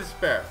 Violent or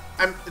Despair.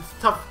 It's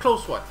a tough,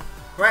 close one.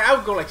 Right? I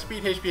would go like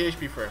Speed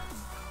HP for him,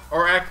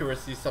 or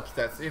Accuracy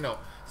substats. You know,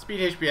 Speed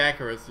HP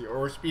Accuracy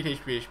or Speed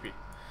HP.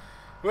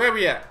 Where are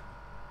we at?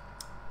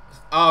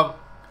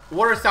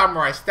 Water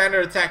Samurai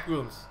standard attack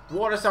runes.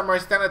 Water Samurai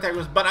standard attack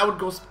runes, but I would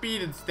go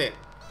Speed instead.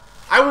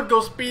 I would go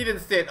Speed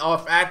instead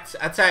of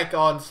attack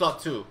on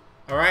slot 2.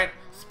 Alright?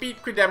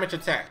 Speed crit damage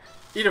attack.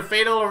 Either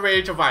Fatal or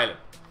Rage or Violent.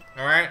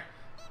 Alright?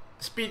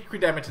 Speed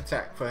crit damage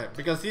attack for him.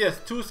 Because he has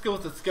 2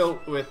 skills that scale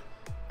with...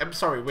 I'm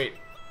sorry, wait.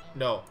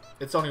 No.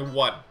 It's only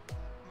 1.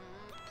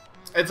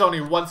 It's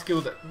only 1 skill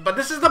that... But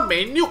this is the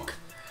main nuke!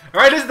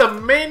 Alright, this is the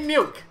main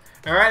nuke!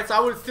 Alright, so I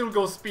would still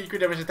go Speed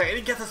crit damage attack. And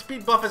he gets a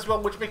speed buff as well,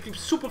 which makes him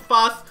super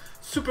fast.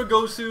 Super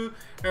Gosu.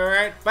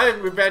 Alright?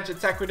 Violent Revenge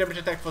attack crit damage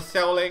attack for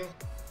selling.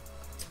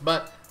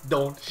 But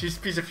don't. She's a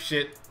piece of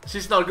shit.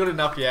 She's not good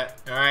enough yet.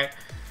 Alright.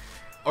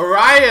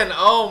 Orion.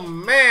 Oh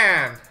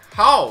man.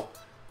 How?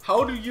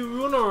 How do you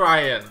ruin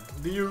Orion?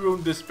 Do you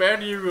ruin Despair?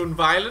 Do you ruin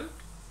Violent?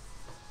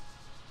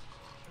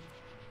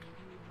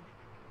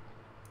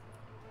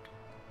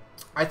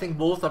 I think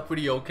both are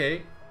pretty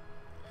okay.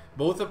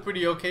 Both are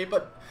pretty okay,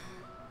 but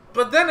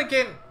then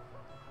again,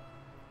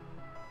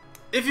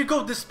 if you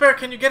go Despair,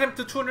 can you get him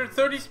to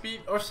 230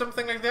 speed or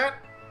something like that?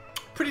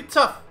 Pretty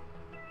tough.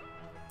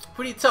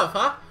 Pretty tough,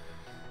 huh?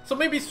 So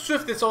maybe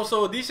Swift is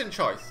also a decent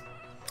choice.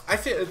 I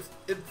say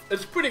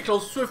it's pretty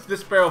close. Swift,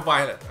 Despair, or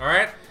Violent,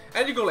 alright?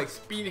 And you go like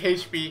Speed,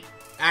 HP,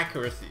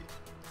 Accuracy.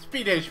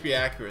 Speed, HP,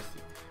 Accuracy.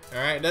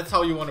 Alright, that's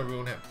how you want to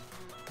ruin him.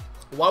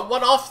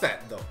 What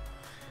offset though?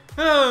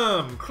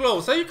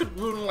 Close. So you could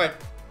ruin like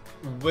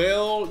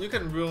Will, you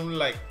can ruin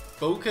like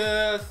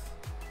Focus.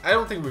 I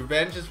don't think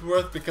Revenge is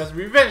worth because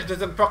Revenge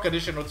doesn't proc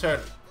additional turn.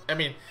 I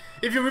mean,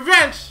 if you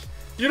Revenge,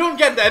 you don't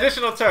get the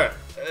additional turn.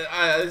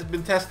 It's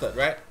been tested,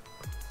 right?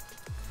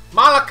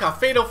 Malaka,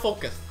 Fatal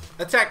Focus.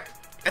 Attack,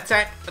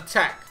 attack,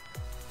 attack.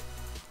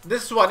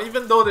 This one,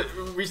 even though it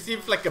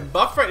received like a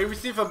buff, right? It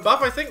received a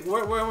buff, I think.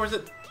 Where was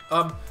it?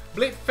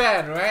 Blade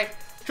Fan, right?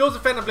 Chose the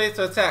Fan and Blade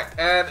to attack.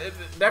 And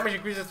damage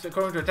increases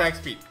according to attack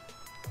speed.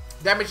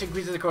 Damage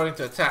increases according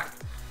to attack.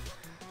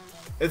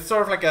 It's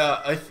sort of like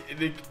a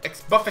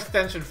buff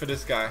extension for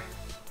this guy.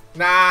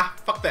 Nah,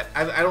 fuck that.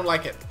 I don't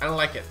like it. I don't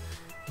like it.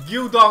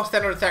 Gildong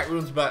standard attack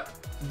runes, but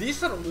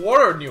decent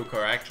water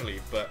nuker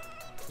actually. But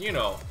you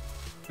know,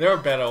 there are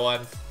better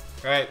ones,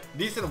 right?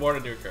 Decent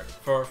water nuker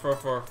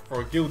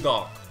for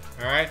Gildong.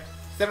 All right,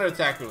 standard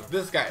attack runes.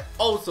 This guy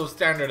also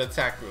standard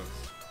attack runes.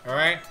 All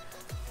right,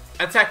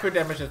 attack crit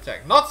damage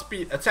attack, not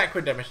speed. Attack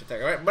crit damage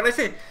attack. All right, but I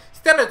say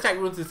standard attack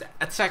runes is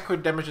attack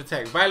crit damage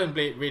attack, Violent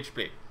Blade, Rage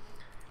Blade,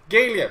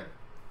 Galleon,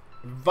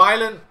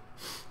 Violent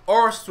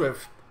or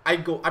Swift. I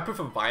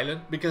prefer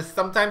Violent because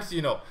sometimes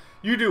you know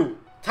you do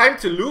time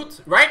to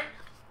loot, right?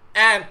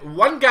 And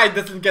one guy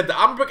doesn't get the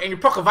armor break and you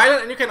proc a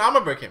Violent and you can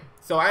armor break him.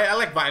 So I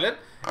like Violent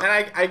and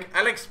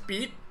I like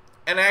Speed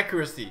and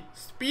accuracy.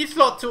 Speed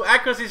slot 2,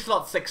 accuracy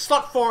slot 6.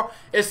 Slot 4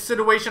 is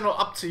situational,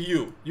 up to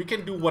you. You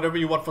can do whatever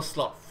you want for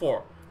slot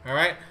 4.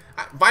 Alright?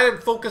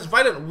 Violent focus,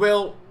 violent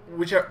will,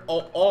 which are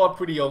all are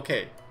pretty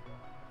okay.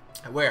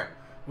 Where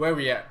are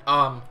we at?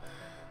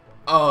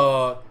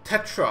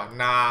 Tetra,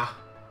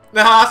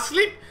 nah,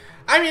 sleep.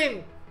 I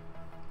mean,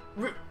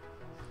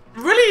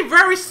 really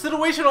very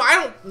situational. I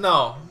don't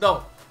know.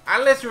 No,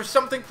 unless you're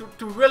something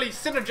to really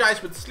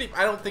synergize with sleep,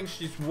 I don't think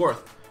she's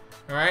worth.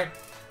 All right,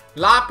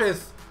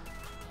 Lapis.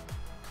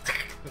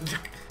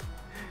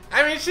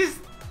 I mean, she's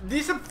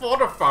decent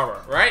fodder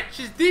farmer, right?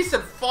 She's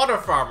decent fodder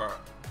farmer.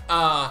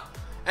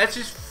 And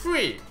she's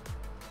free.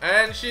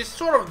 And she's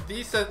sort of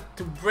decent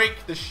to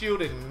break the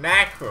shield in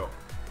Necro.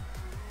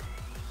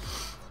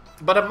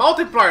 But the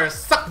multipliers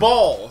suck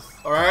balls,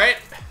 alright?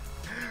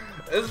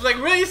 It's like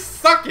really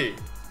sucky.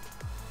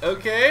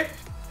 Okay?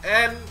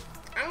 And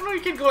I don't know, you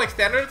can go like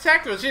standard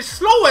attack. She's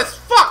slow as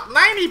fuck!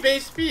 90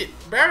 base speed.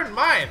 Bear in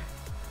mind.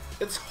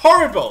 It's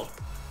horrible.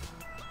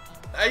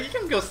 You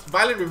can go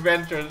Violent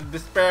Revenge or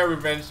Despair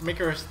Revenge, make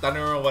her a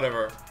stunner or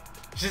whatever.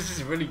 She's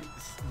just really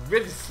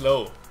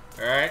slow.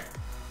 Alright?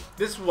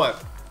 This one.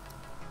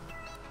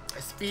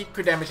 Speed,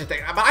 crit damage,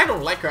 attack. But I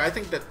don't like her. I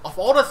think that of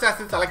all the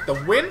assassins, I like the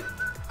wind.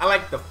 I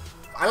like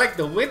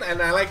the wind,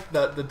 and I like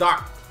the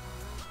dark,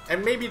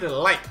 and maybe the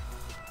light,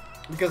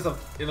 because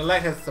of the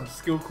light has some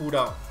skill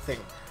cooldown thing,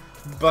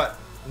 but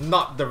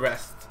not the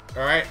rest.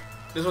 All right,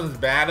 this one's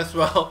bad as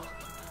well.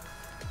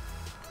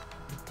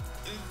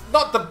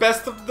 Not the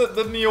best of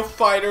the Neo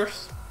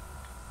fighters.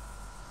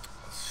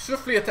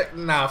 Swiftly attack.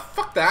 Nah,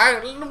 fuck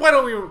that.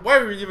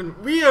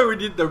 We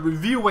already did the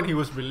review when he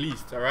was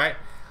released. All right.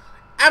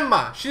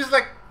 Emma, she's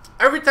like,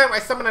 every time I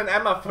summon an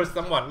Emma for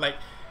someone, like,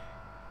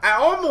 I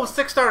almost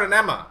 6-starred an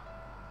Emma.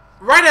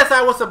 Right as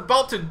I was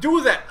about to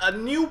do that, a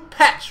new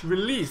patch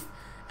released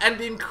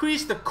and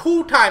increased the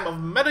cooltime of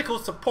medical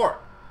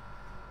support,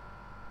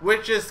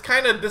 which is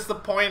kind of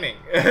disappointing.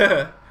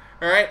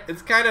 Alright,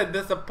 it's kind of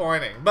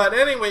disappointing. But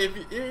anyway, if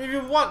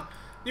you want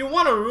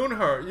to ruin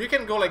her, you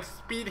can go like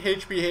speed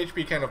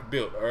HP kind of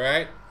build.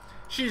 Alright,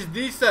 she's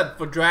decent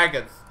for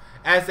dragons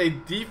as a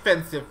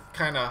defensive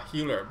kind of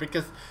healer,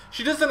 because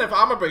she doesn't have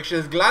armor break, she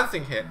has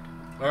glancing hit,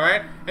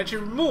 alright? And she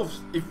removes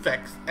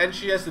effects, and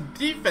she has a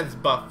defense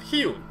buff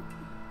heal,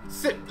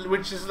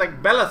 which is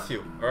like Bella's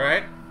heal,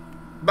 alright?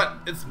 But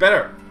it's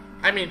better.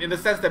 I mean, in the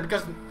sense that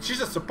because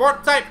she's a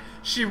support type,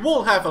 she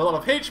will have a lot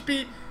of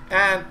HP,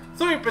 and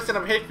 30%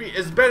 of HP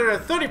is better than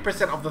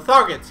 30% of the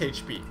target's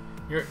HP.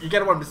 You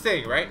get what I'm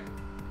saying, right?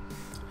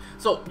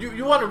 So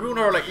you want to ruin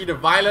her like either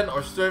violent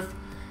or swift.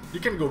 You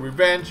can go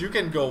revenge, you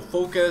can go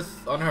focus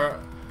on her.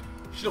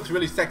 She looks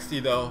really sexy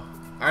though.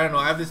 I don't know,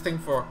 I have this thing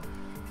for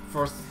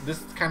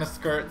this kind of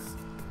skirts.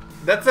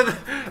 That's it.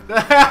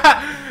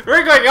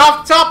 We're going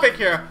off topic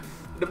here.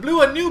 The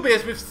blue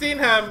Anubis, we've seen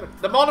him.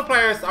 The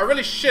multipliers are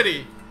really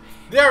shitty.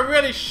 They are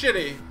really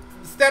shitty.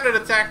 Standard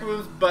attack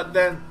moves, but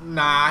then,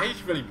 nah,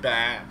 he's really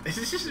bad.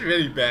 He's just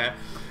really bad.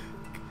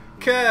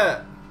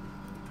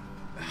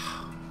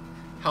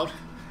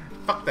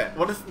 Fuck that.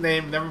 What is his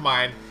name? Never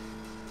mind.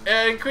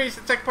 Increase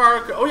attack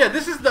power. Oh yeah,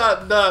 this is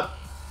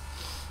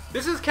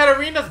this is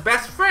Katarina's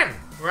best friend,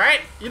 right?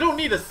 You don't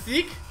need a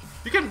Seek.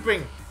 You can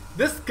bring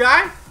this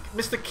guy,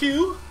 Mr.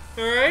 Q,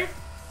 alright?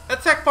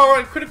 Attack power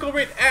and critical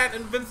rate and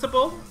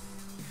invincible.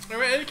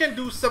 Alright, and you can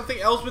do something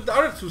else with the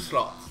other 2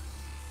 slots.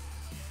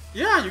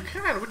 Yeah, you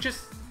can, which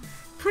is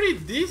pretty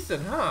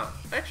decent, huh?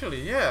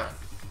 Actually, yeah.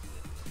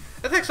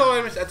 Attack all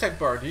enemies, attack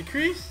bar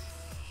decrease.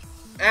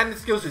 And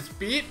it goes with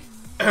speed.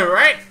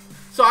 Alright?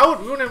 So I would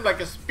ruin him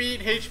like a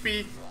speed,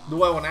 HP.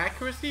 Do I want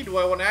accuracy?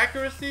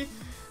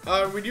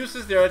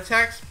 Reduces their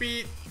attack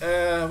speed.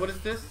 What is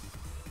this?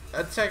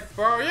 Attack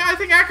bar. Yeah, I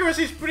think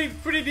accuracy is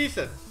pretty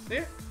decent.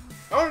 Yeah.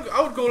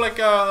 I would go like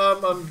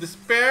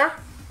despair.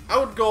 I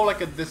would go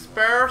like a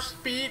despair,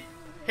 speed,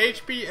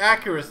 HP,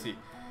 accuracy.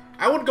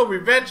 I wouldn't go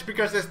revenge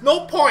because there's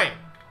no point.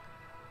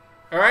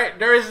 Alright?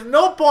 There is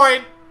no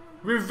point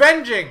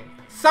revenging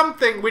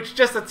something which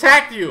just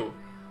attacked you.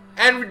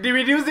 And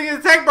reducing his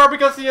attack bar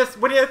because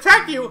when he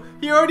attacked you,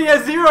 he already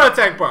has 0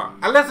 attack bar.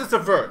 Unless it's a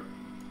vert.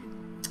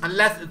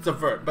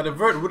 But a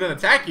vert wouldn't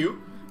attack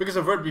you because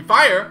a vert would be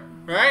fire,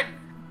 right?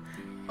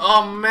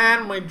 Oh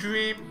man, my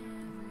dream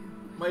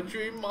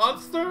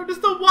monster. This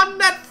is the one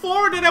net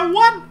 4 that I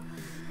won.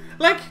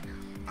 Like,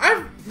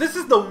 this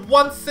is the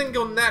one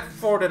single net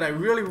 4 that I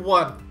really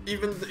want.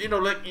 Even, you know,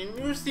 like,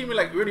 you see me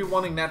like really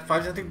wanting net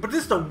 5s and things, but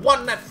this is the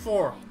one net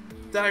 4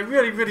 that I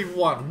really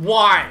want.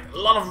 Why? A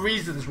lot of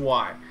reasons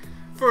why.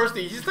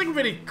 Firstly, he's like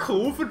really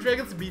cool for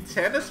Dragons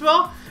B10 as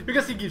well,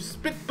 because he gives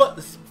spit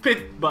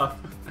buff,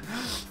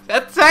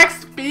 attack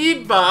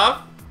speed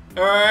buff,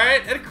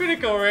 alright, and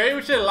critical rate,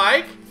 which I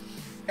like.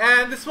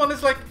 And this one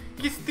is like,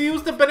 he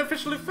steals the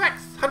beneficial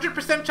effects,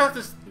 100% chance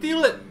to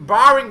steal it,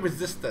 barring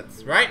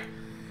resistance, right?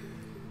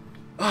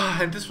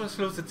 And this one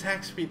slows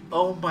attack speed.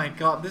 Oh my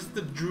god, this is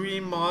the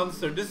dream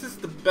monster. This is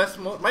the best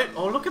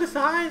oh, look at his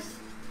eyes.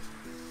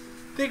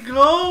 They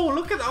glow.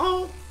 Look at,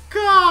 oh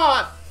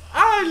god.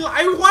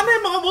 I want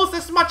him almost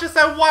as much as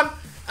I want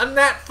a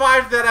nat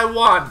 5 that I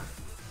won.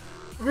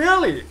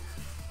 Really?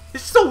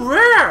 It's so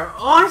rare.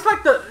 Oh,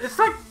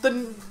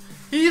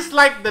 he's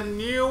like the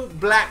new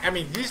Black. I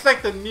mean, he's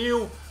like the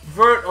new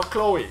Vert or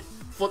Chloe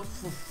for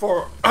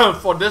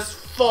this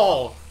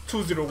fall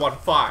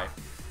 2015,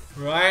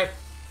 right?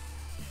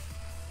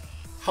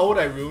 How would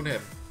I ruin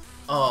him?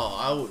 Oh,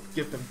 I would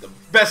give him the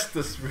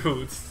bestest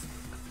runes.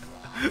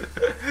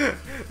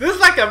 This is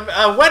like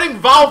a wedding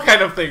vow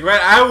kind of thing,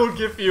 right? I will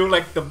give you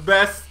like the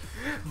best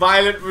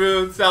violet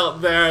runes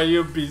out there.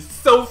 You'll be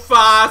so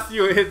fast,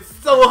 you hit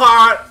so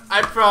hard.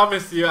 I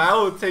promise you, I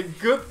will take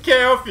good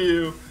care of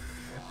you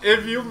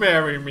if you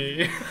marry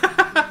me.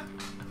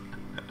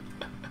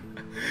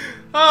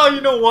 Oh,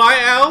 you know why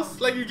else?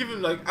 Like you give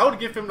him like, I would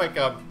give him like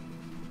a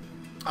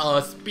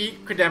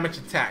speed crit damage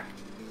attack.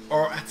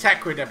 Or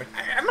attack crit damage.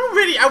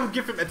 I would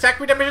give him attack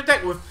crit damage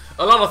attack with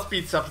a lot of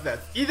speed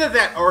substats. Either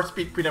that or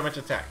speed crit damage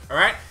attack.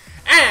 Alright?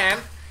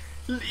 And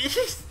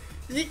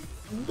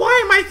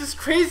why am I this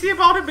crazy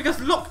about it?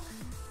 Because look,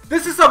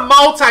 this is a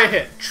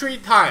multi-hit 3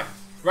 times.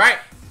 Right?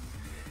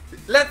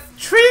 3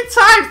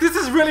 times! This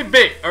is really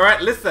big.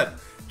 Alright, listen.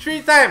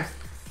 3 times.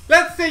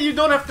 Let's say you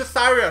don't have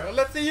Tessarion. Or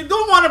let's say you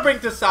don't want to bring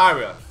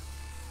Tessarion.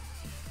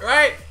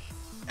 Right?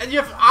 And you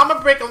have armor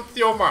break on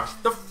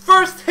Theomars. The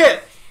first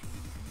hit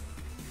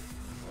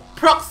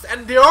procs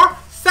Endure,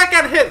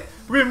 second hit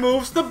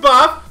removes the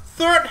buff,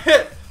 third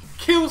hit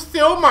kills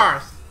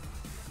Theomars.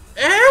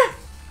 Eh?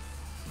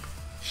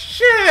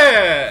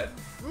 Shit!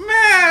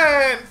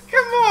 Man!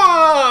 Come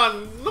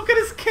on! Look at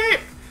his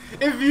cape!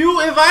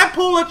 If I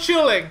pull a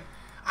chilling,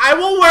 I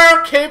will wear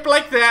a cape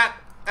like that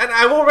and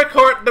I will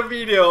record the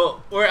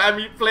video where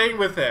I'm playing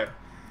with him.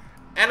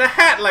 And a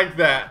hat like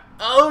that.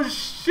 Oh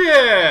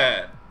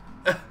shit!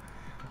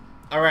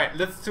 Alright,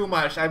 that's too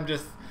much.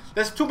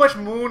 There's too much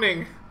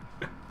mooning.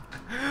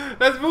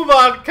 Let's move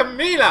on.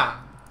 Camila!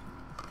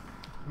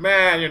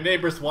 Man, your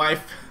neighbor's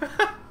wife.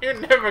 You're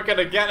never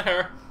gonna get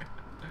her.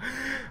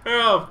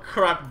 Oh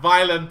crap,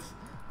 violence.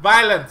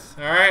 Violence,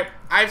 alright?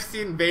 I've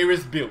seen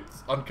various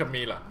builds on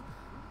Camila.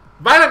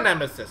 Violent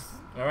Nemesis,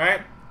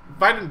 alright?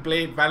 Violent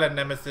Blade, Violent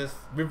Nemesis.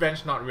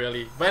 Revenge, not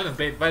really. Violent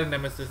Blade, Violent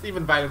Nemesis,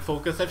 even Violent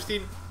Focus I've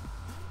seen.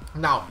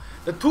 Now,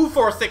 the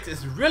 246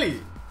 is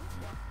really...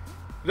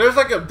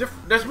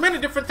 There's many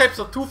different types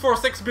of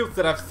 246 builds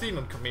that I've seen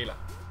on Camila.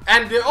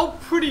 And they're all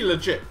pretty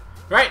legit,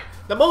 right?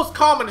 The most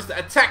common is the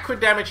attack crit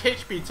damage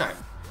HP type,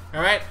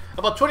 alright?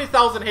 About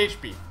 20,000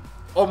 HP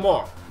or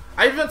more.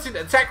 I've even seen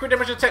the attack crit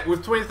damage attack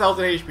with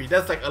 20,000 HP.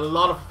 That's like a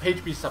lot of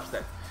HP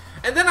substats.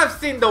 And then I've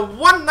seen the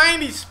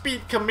 190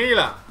 speed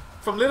Camila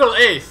from Little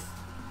Ace.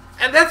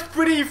 And that's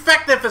pretty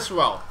effective as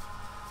well.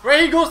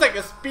 Right? He goes like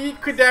a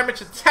speed crit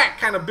damage attack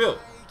kind of build.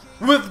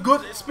 With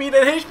good speed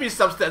and HP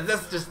substats.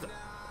 That's just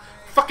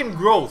fucking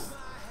gross.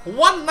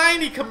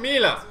 190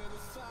 Camila.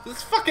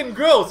 It's fucking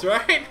gross,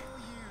 right?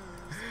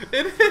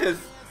 It is.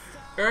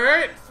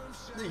 Alright?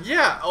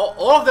 Yeah,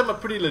 all of them are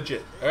pretty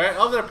legit. Alright?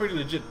 All of them are pretty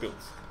legit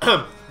builds.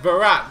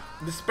 Virat,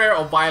 Despair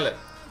or Violet.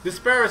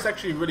 Despair is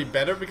actually really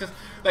better because,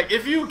 like,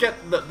 if you get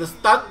the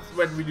stun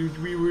when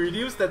we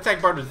reduce the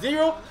attack bar to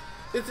 0,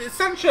 it's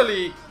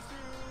essentially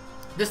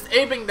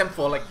disabling them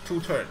for like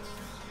 2 turns.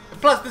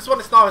 Plus, this one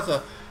is now has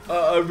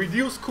a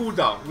reduced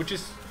cooldown, which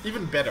is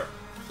even better.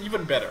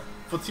 Even better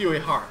for TOA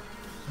hard.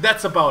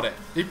 That's about it.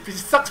 He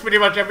sucks pretty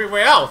much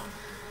everywhere else.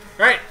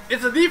 Right?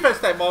 It's a defense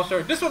type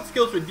monster. This one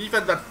skills with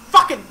defense, but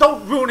fucking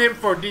don't ruin him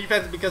for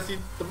defense because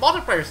the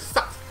multiplier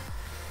sucks.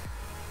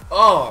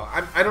 Oh,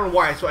 I don't know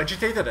why I'm so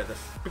agitated at this.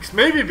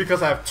 Maybe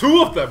because I have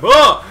 2 of them.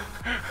 Oh!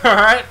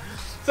 Alright?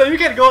 So you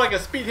can go like a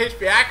speed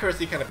HP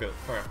accuracy kind of build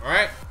for him,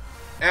 alright?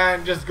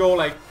 And just go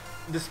like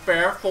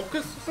Despair,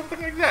 Focus, or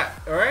something like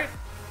that, alright?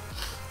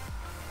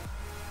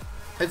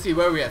 Let's see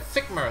where we at.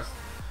 Sigmars.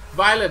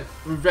 Violent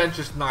Revenge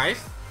is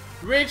nice.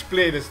 Rage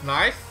Blade is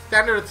nice.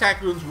 Standard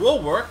attack runes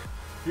will work.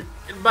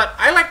 But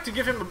I like to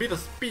give him a bit of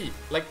speed.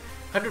 Like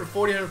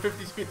 140,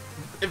 150 speed.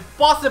 If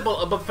possible,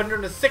 above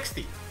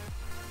 160.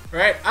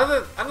 Right?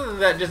 Other than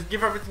that, just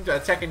give everything to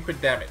attack and crit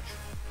damage.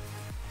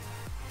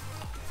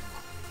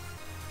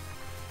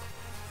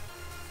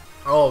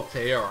 Oh,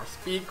 Taylor.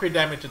 Speed, crit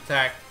damage,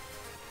 attack.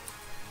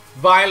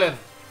 Violent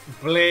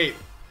Blade.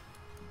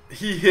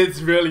 He hits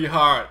really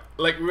hard.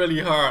 Like, really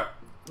hard.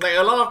 Like,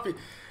 a lot of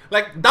people.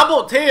 Like,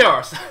 double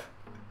Taylors.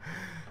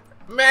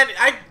 Man,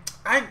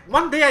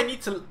 one day I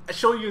need to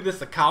show you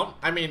this account.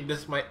 I mean,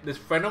 this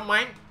friend of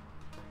mine.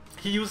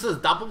 He uses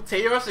double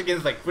Taylors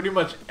against, like, pretty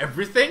much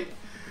everything.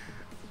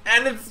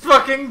 And it's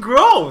fucking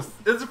gross.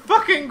 It's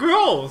fucking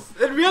gross.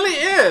 It really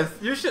is.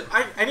 You should.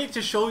 I need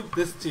to show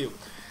this to you.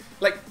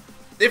 Like,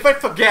 if I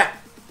forget,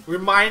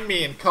 remind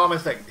me in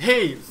comments like,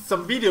 hey,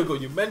 some video ago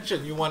you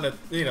mentioned you wanted,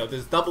 you know,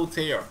 this double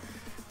Taylor.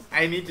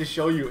 I need to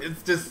show you.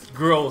 It's just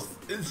gross.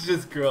 It's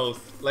just gross.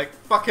 Like,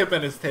 fuck him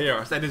and his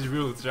Taylors and his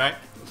rules, right?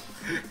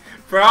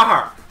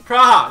 Praha.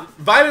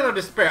 Violent or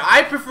Despair.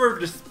 I prefer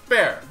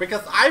Despair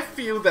because I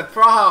feel that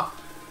Praha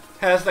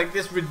has like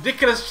this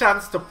ridiculous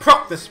chance to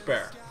proc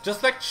Despair.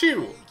 Just like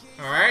Chiru,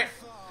 alright?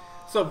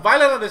 So,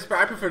 Violent or Despair,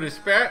 I prefer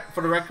Despair,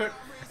 for the record.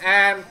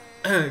 And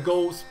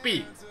go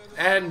speed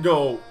and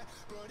go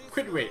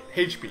crit rate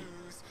HP,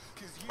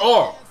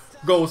 or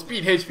go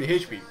speed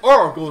HP,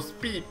 or go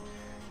speed.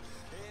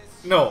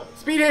 No,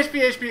 speed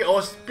HP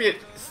or speed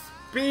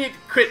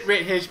crit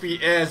rate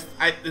HP is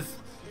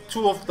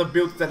two of the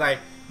builds that I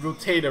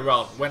rotate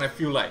around when I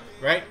feel like,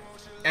 right?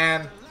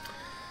 And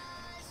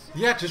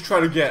yeah, just try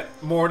to get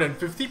more than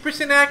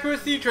 50%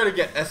 accuracy, try to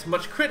get as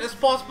much crit as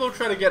possible,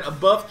 try to get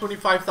above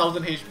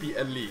 25,000 HP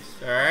at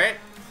least, alright?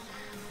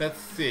 Let's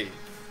see.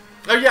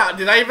 Oh yeah,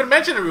 did I even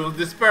mention the rules?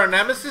 Despair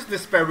Nemesis,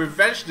 Despair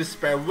Revenge,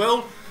 Despair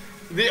Will.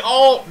 They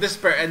all,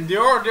 Despair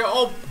Endure, they're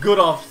all good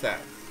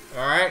offsets,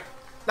 alright?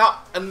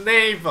 Now,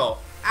 Annabelle.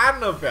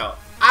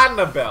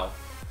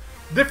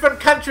 Different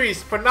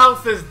countries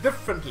pronounce this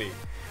differently,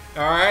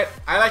 alright?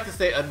 I like to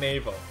say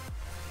Annabelle.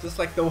 Just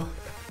like the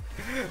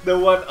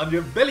one on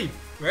your belly,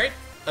 right?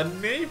 A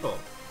navel.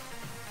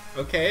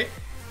 Okay,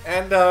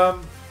 and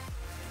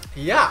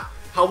yeah.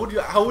 How would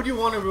you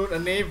want to rune a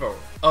navel?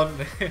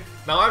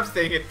 Now I'm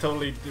saying it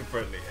totally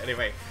differently.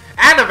 Anyway,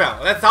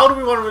 Annabelle. How do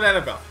we want to rune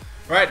Annabelle?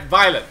 Right,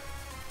 Violent.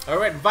 All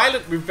right,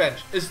 Violent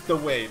Revenge is the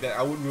way that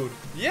I would rune.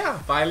 Yeah,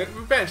 Violent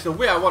Revenge, the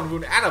way I want to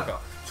rune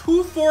Annabelle.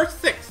 2, 4,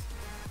 6.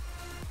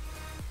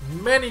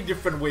 Many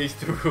different ways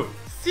to rune.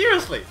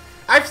 Seriously,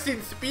 I've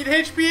seen speed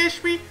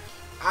HP.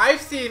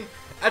 I've seen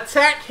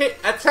attack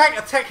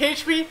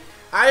HP.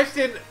 I've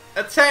seen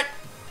attack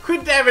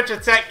crit damage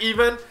attack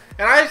even,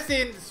 and I've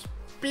seen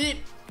speed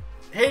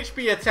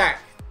HP attack.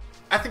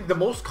 I think the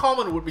most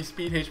common would be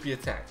speed HP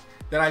attack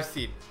that I've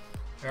seen.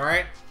 All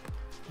right,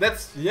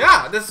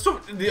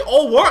 they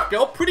all work. They're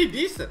all pretty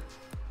decent.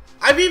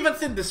 I've even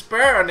seen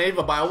Despair and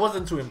Ava, but I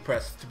wasn't too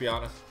impressed, to be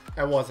honest.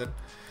 I wasn't.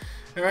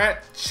 All right,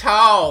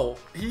 Chow.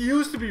 He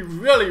used to be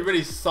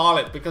really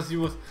solid because he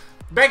was.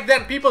 Back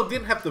then, people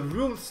didn't have the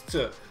runes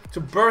to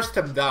burst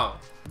him down.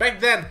 Back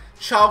then,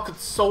 Chow could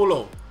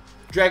solo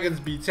Dragons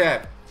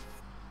B10.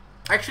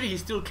 Actually, he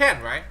still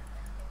can, right?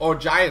 Or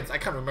Giants, I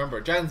can't remember.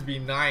 Giants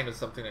B9 or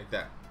something like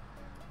that.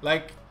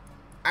 Like,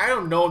 I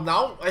don't know.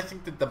 Now, I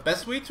think that the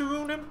best way to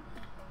rune him...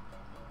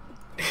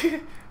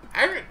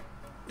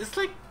 it's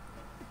like...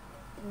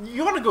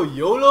 You want to go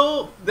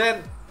YOLO,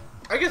 then...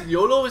 I guess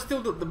YOLO is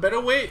still the better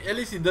way. At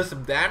least he does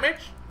some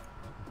damage.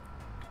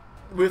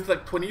 With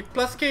like 20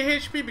 plus K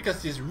HP,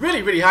 because he's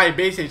really high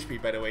base HP,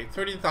 by the way,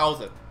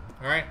 13,000.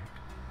 Alright,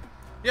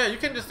 yeah, you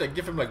can just like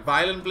give him like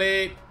Violent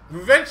Blade.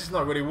 Revenge is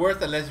not really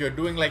worth unless you're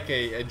doing like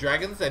a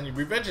Dragons, and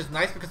Revenge is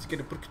nice because you get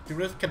to put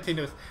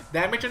continuous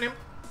damage on him.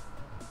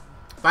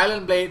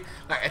 Violent Blade,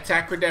 like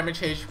attack with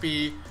damage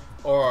HP,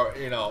 or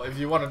you know, if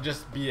you want to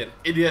just be an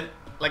idiot,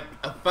 like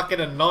a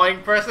fucking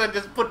annoying person,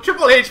 just put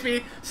triple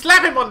HP,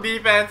 slap him on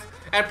defense,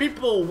 and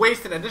people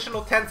waste an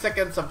additional 10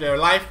 seconds of their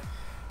life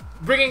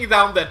bringing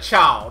down that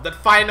Chow, that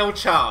final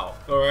Chow.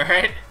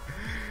 Alright?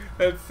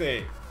 Let's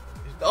see.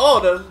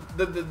 Oh,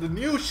 the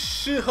new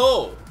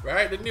Shiho,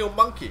 right? The new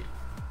monkey.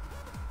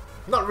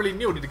 Not really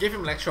new, they gave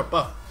him an extra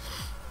buff.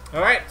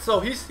 Alright, so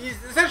he's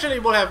essentially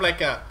will have like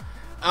a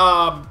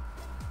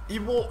he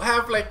will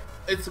have like,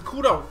 it's a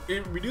cooldown.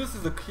 It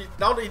reduces the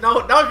now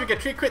if you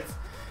get 3 crits,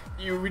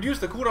 you reduce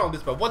the cooldown on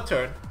this by 1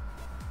 turn.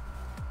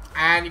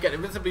 And you get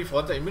invincibility for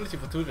 1 turn, immunity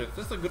for 2 turns.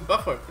 This is a good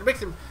buffer. It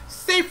makes him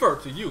safer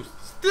to use.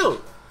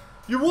 Still,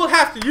 you will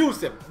have to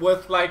use him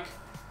with like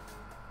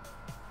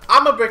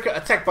Armor Breaker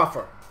attack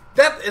buffer.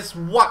 That is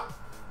what,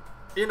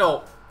 you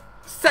know,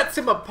 sets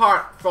him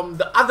apart from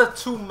the other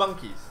 2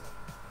 monkeys.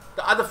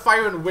 The other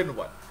Fire and Wind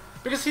one.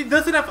 Because he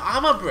doesn't have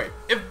Armor Break.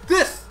 If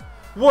this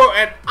were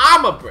an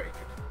Armor Break,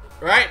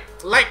 right?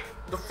 Like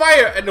the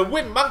Fire and the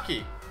Wind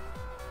monkey.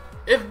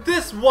 If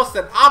this was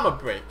an Armor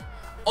Break,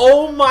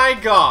 oh my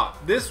god,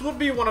 this would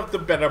be one of the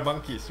better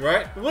monkeys,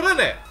 right? Wouldn't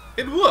it?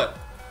 It would.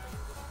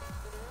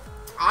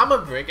 Armor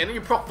Break, and then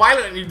you proc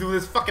Violent and you do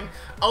this fucking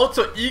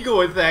Alter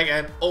Ego attack,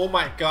 and oh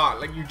my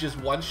god, like you just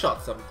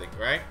one-shot something,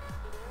 right?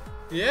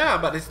 Yeah,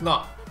 but it's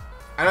not.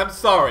 And I'm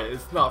sorry,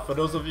 it's not for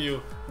those of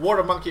you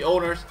Water Monkey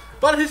owners.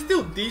 But he's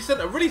still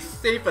decent, a really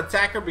safe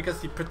attacker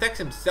because he protects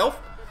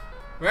himself,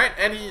 right?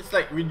 And he's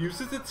like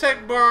reduces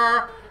attack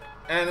bar,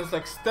 and it's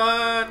like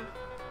stun.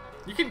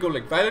 You can go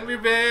like Violent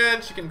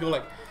Revenge, you can go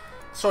like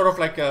sort of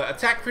like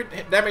attack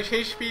crit damage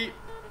HP,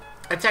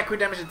 attack crit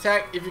damage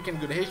attack if you can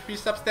do the HP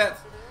substats.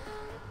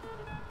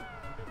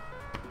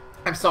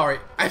 I'm sorry,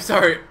 I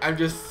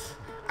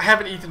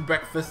haven't eaten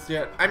breakfast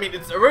yet. I mean,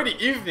 it's already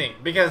evening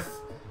because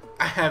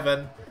I've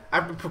been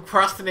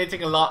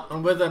procrastinating a lot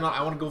on whether or not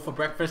I want to go for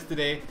breakfast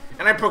today.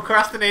 And I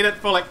procrastinated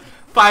for like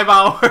 5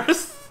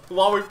 hours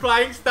while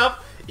replying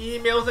stuff,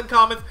 emails and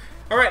comments.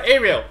 Alright,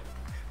 Ariel.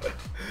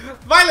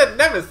 Violent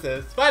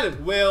Nemesis,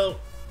 Violent Will.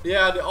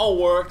 Yeah, they all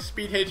work.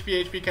 Speed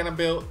HP kind of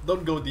build.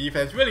 Don't go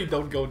defense. Really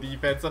don't go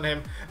defense on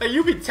him. Like,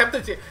 you'd be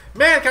tempted to,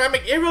 man, can I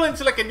make Ariel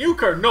into like a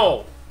nuker?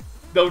 No.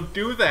 Don't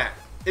do that.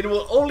 It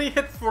will only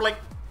hit for like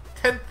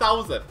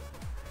 10,000.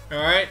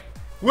 Alright?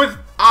 With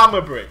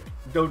Armor Break.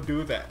 Don't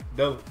do that.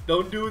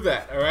 Don't do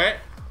that. Alright?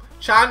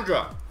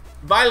 Chandra.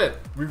 Violent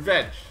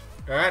Revenge.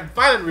 Alright?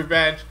 Violent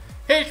Revenge.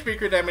 HP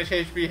crit damage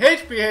HP.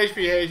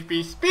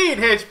 HP. Speed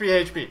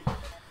HP.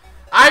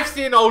 I've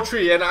seen all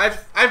three, and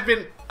I've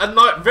been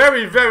annoyed,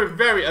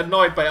 very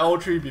annoyed by all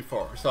three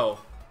before. So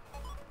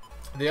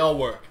they all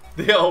work.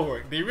 They all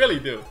work. They really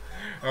do.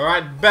 All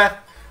right, Beth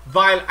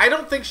Vile. I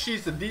don't think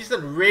she's a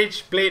decent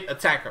Rage Blade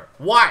attacker.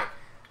 Why?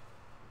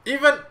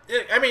 Even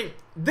I mean,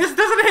 this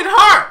doesn't hit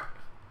hard.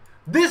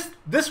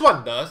 This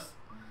one does.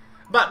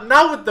 But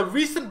now with the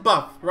recent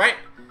buff, right?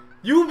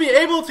 You'll be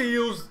able to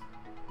use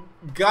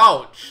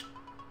Gouge.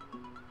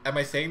 Am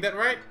I saying that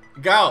right?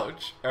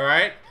 Gouge,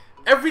 alright?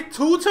 Every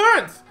 2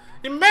 turns.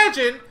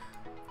 Imagine,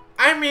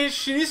 I mean,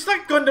 she's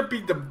like gonna be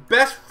the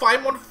best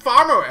 5-1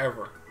 farmer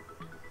ever.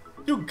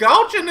 You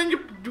gouge and then you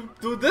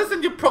do this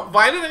and you proc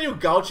violent and you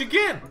gouge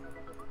again.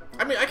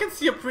 I mean, I can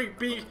see her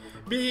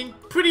being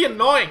pretty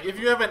annoying if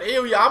you have an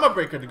AoE armor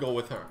breaker to go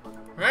with her,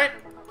 right?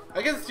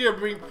 I can see her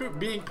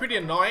being pretty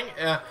annoying.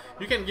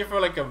 You can give her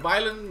like a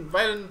violent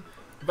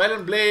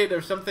blade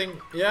or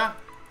something. Yeah,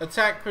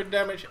 attack, crit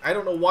damage. I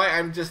don't know why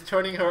I'm just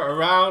turning her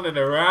around and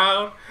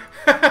around.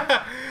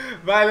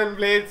 Violent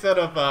blade sort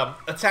of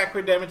attack,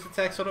 crit damage,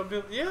 attack sort of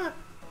build. Yeah,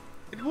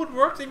 it would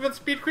work. Even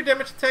speed, crit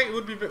damage, attack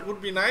would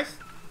be nice.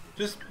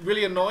 Just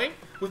really annoying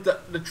with the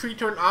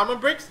 3-turn armor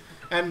breaks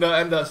and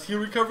the skill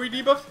recovery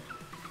debuffs.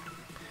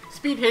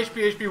 Speed,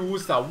 HP,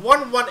 Wusa,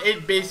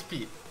 118 base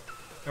speed.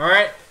 All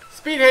right.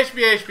 Speed,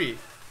 HP.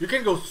 You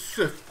can go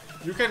swift.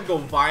 You can go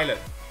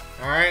violent.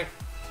 Alright?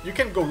 You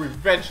can go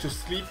revenge to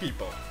sleep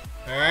people.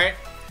 Alright?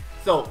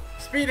 So,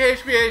 speed,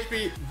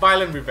 HP,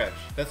 violent revenge.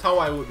 That's how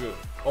I would do it.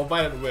 Or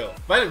violent will.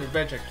 Violent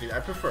revenge actually, I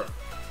prefer.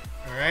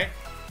 Alright?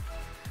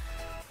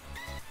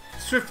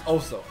 Swift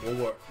also will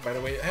work, by the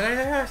way.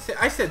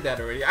 I said that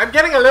already. I'm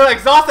getting a little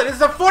exhausted.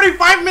 It's a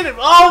 45-minute.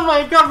 Oh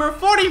my god, we're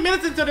 40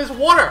 minutes into this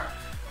water.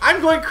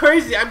 I'm going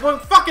crazy. I'm going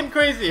fucking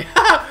crazy.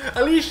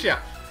 Alicia.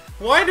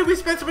 Why do we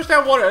spend so much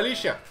time on water,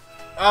 Alicia?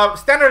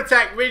 Standard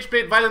attack, rage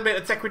blade, violent blade,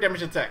 attack, crit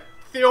damage, attack.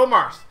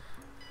 Theomars.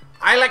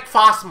 I like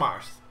fast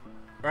Mars.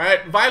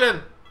 Right?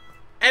 Violent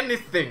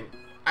anything.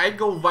 I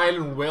go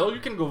violent will.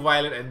 You can go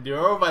violent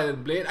endure,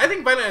 violent blade. I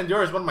think violent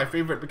endure is one of my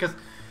favorite because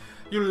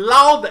you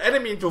lull the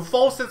enemy into a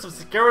false sense of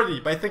security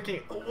by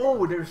thinking,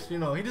 oh, there's, you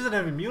know, he doesn't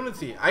have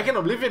immunity. I can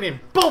oblivion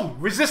him. Boom!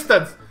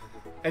 Resistance!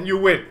 And you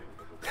win.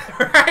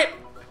 Right?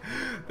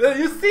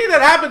 You see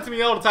that happen to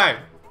me all the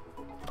time.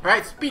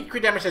 Right, speed,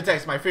 crit damage,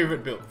 attack is my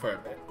favorite build for it.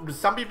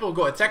 Some people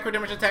go attack, crit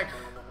damage, attack.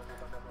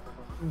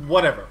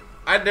 Whatever.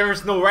 There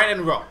is no right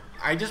and wrong.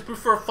 I just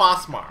prefer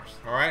fast Mars.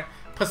 Alright?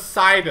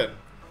 Poseidon.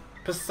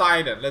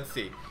 Let's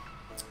see.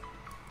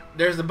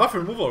 There's a buff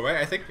removal, right?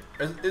 I think.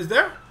 Is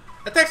there?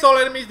 Attacks all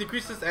enemies,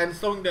 decreases and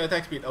slowing the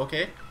attack speed.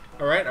 Okay.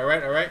 Alright.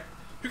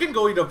 You can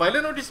go either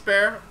violent or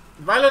despair.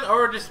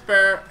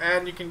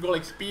 And you can go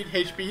like speed,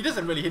 HP. He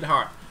doesn't really hit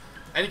hard.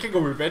 And you can go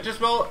revenge as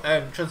well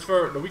and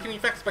transfer the weakening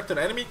effects back to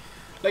the enemy.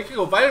 Like you can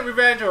go violent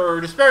revenge or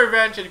despair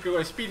revenge, and you can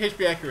go speed,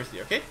 HP,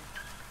 accuracy. Okay.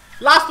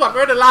 Last one.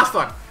 We're the last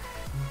one.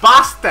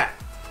 Bastet.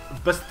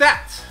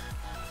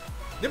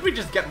 Did we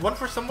just get one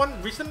for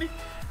someone recently?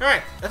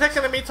 Alright. Attacks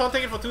enemy,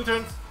 taunting it for 2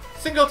 turns.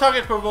 Single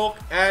target provoke,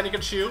 and you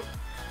can shield.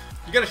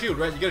 You get a shield,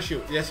 right? You get a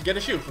shield. Yes, you get a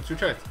shield for 2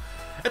 turns.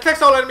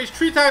 Attacks all enemies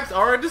 3 times.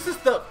 Alright, this is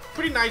the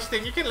pretty nice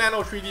thing. You can land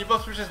all 3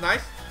 debuffs, which is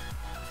nice.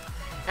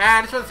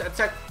 And this one's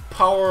attack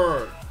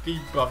power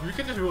debuff. You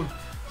can just run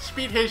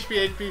speed,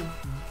 HP,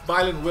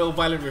 violent will,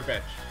 violent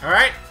revenge.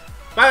 Alright?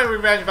 Violent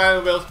revenge,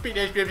 violent will, speed,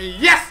 HP.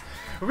 Yes!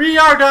 We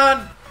are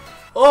done!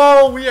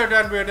 Oh, we're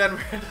done.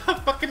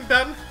 Fucking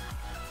done.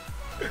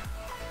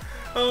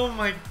 Oh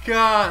my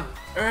god.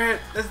 Alright,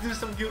 let's do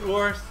some Guild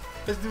Wars.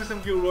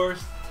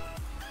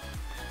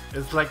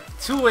 It's like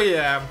 2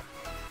 AM.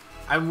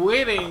 I'm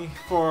waiting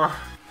for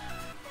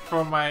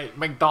my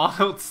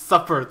McDonald's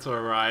supper to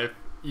arrive.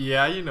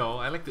 Yeah, you know,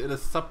 I like to eat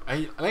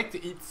I like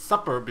to eat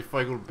supper before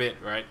I go to bed,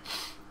 right?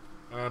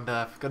 And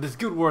because this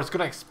Guild War is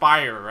gonna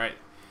expire, right?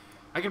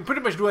 I can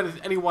pretty much do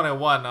anyone I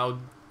want. I'll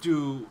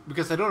do,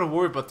 because I don't have to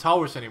worry about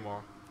towers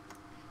anymore.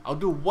 I'll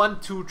do 1,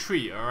 2,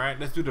 3. All right,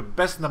 let's do the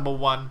best number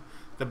 1,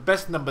 the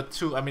best number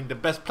 2. I mean the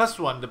best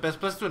 +1, the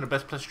best +2, and the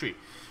best +3.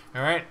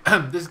 All right,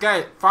 this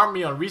guy farmed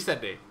me on reset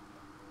day.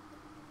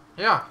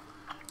 Yeah,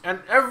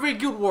 and every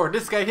Guild War,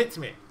 this guy hits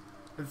me.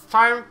 It's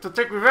time to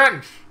take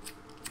revenge.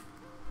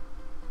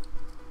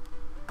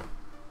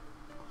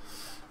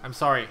 I'm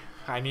sorry,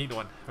 I need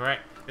one.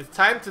 Alright, it's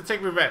time to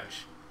take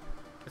revenge.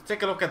 Let's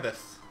take a look at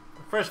this.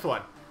 First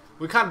one.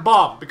 We can't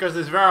bomb because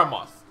there's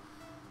Veramos.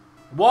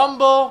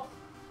 Wombo,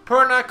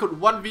 Perna could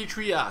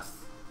 1v3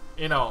 us.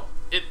 You know,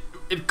 it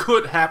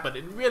could happen.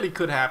 It really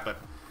could happen.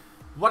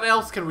 What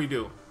else can we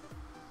do?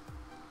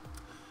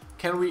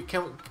 Can we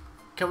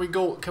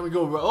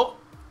go rogue?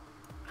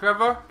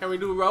 Trevor? Can we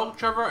do rogue,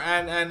 Trevor?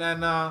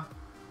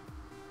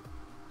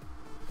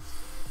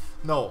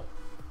 No.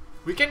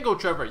 We can go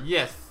Trevor,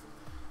 yes.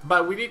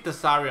 But we need the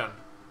Sarion.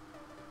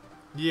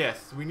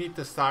 Yes, we need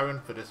the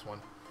Sarion for this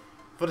one.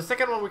 For the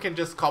second one, we can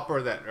just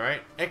copper that,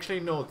 right?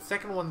 Actually, no. The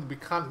second one we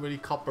can't really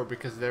copper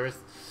because there is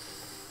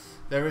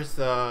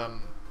Praha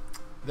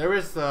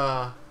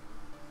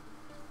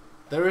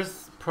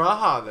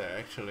there.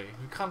 Actually,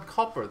 we can't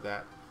copper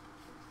that.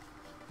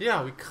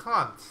 Yeah, we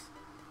can't.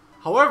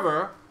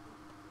 However,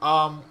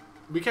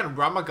 we can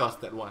Ramagust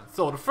that one.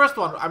 So the first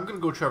one, I'm gonna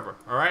go Trevor.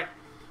 All right.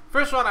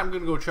 First one, I'm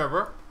gonna go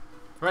Trevor.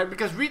 Right,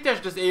 because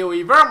Ritesh does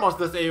AoE, Veramos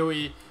does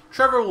AoE.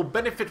 Trevor will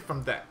benefit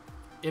from that.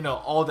 You know,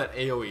 all that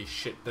AoE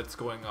shit that's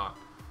going on.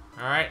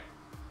 All right.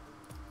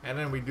 And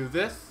then we do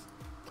this.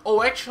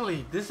 Oh,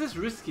 actually, this is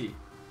risky.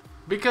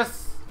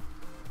 Because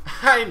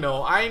I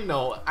know.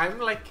 I'm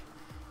like,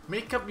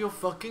 make up your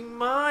fucking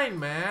mind,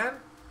 man.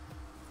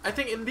 I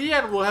think in the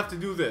end we'll have to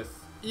do this,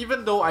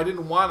 even though I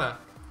didn't wanna.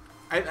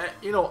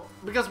 You know,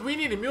 because we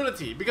need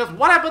immunity. Because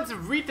what happens if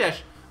Ritesh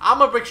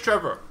armor breaks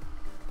Trevor?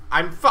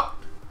 I'm fucked.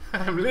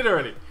 I'm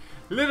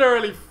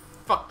literally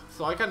fucked.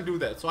 So I can't do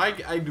that. So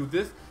I do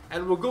this,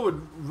 and we'll go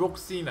with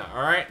Roxina.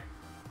 All right,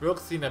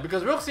 Roxina,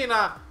 because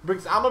Roxina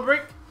brings armor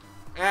break,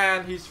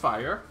 and he's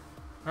fire.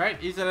 Right?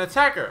 He's an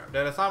attacker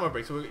that has armor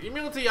break. So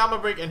immunity, armor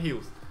break, and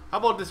heals. How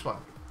about this one?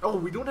 Oh,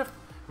 we don't have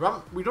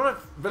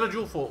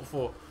Velajuel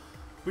for.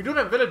 We don't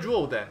have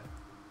Velajuel then.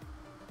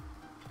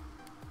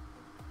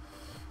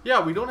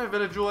 Yeah, we don't have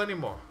Velajuel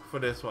anymore for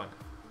this one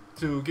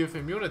to give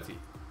immunity.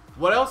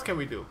 What else can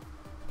we do?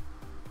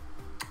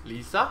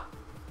 Lisa?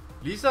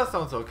 Lisa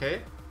sounds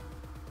okay.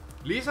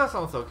 Lisa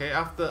sounds okay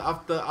after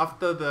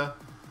the.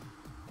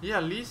 Yeah,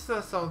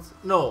 Lisa sounds.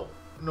 No,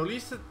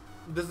 Lisa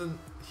doesn't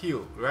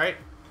heal, right?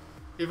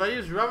 If I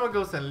use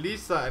Ramagos and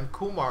Lisa and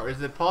Kumar,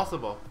 is it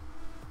possible?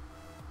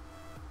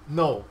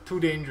 No, too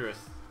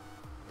dangerous.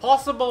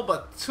 Possible,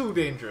 but too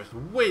dangerous.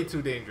 Way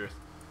too dangerous.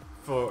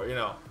 For, you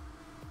know.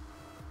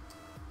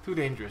 Too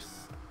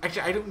dangerous.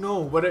 Actually, I don't know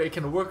whether it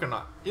can work or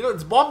not. You know,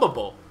 it's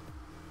bombable.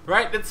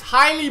 Right? It's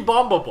highly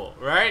bombable,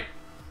 right?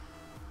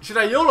 Should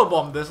I YOLO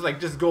bomb this? Like,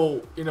 just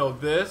go, you know,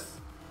 this.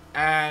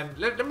 And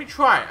let me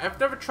try. I've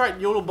never tried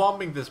YOLO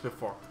bombing this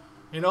before.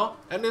 You know?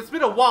 And it's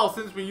been a while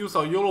since we used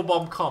our YOLO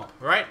bomb comp,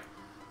 right?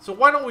 So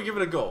why don't we give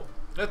it a go?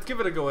 Let's give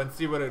it a go and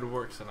see whether it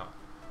works or not.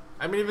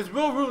 I mean, if it's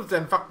real runes,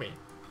 then fuck me.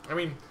 I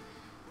mean,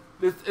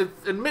 it's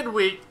in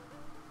midweek.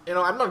 You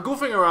know, I'm not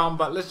goofing around,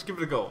 but let's give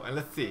it a go and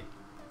let's see.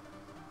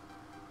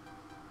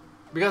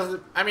 Because,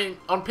 I mean,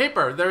 on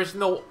paper, there is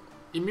no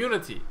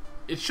immunity.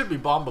 It should be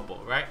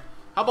bombable, right?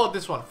 How about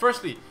this one?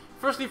 Firstly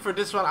for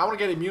this one, I want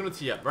to get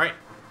immunity up, right?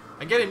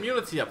 I get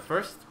immunity up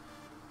first.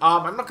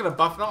 I'm not gonna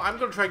buff now. I'm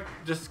gonna try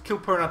just kill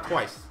Perna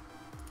twice.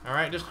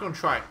 Alright, just gonna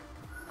try.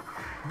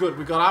 Good,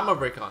 we got armor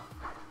break on.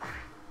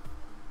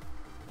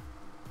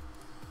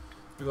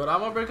 We got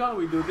armor break on.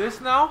 We do this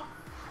now.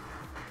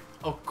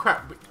 Oh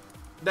crap!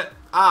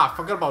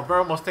 Forgot about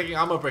Veramos taking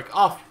armor break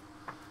off.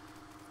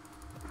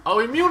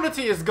 Our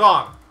immunity is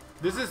gone.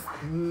 This is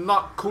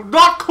not cool.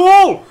 Not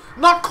cool.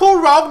 Not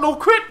cool, Rob. No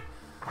crit.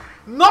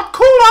 Not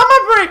cool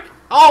armor break.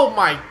 Oh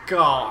my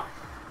god.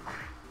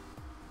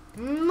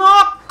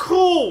 Not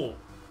cool.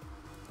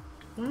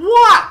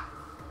 What?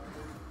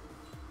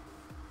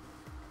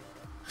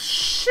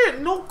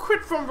 Shit, no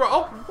crit from Rob.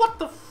 Oh, what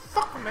the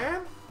fuck,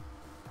 man?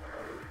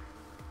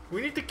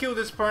 We need to kill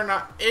this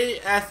Perna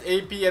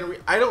ASAP, and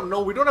I don't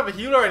know. We don't have a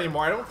healer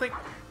anymore. I don't think.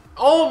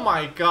 Oh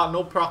my god,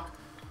 no proc.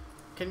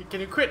 Can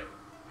you crit?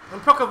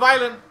 And proc a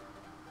violent.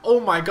 Oh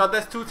my god,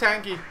 that's too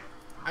tanky.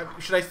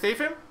 Should I save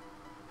him?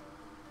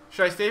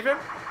 Should I save him?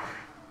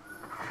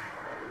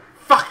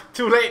 Fuck!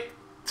 Too late!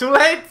 Too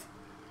late!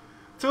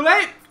 Too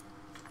late!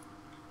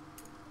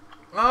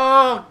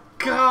 Oh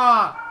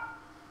god!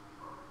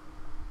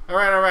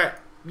 Alright.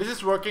 This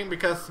is working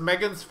because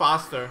Megan's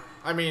faster.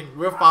 I mean,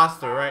 we're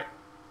faster, right?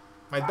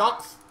 My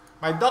dogs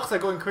are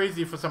going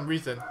crazy for some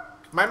reason.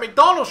 My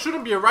McDonald's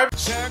shouldn't be arriving.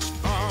 Hey,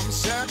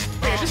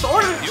 I just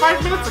ordered it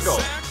 5 minutes ago.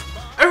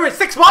 Anyway,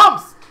 6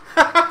 bombs!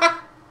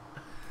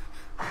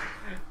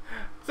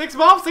 6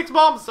 bombs, 6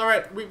 bombs.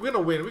 Alright, we're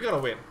gonna win. We're gonna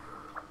win.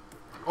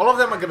 All of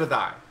them are gonna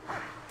die.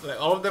 Like,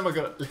 all of them are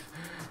gonna.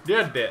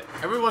 They're dead.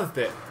 Everyone's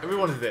dead.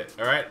 Everyone is dead.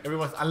 Alright?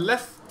 Everyone's.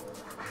 Unless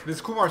this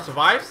Kumar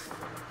survives.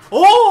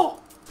 Oh!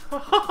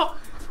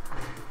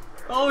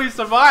 Oh, he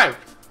survived.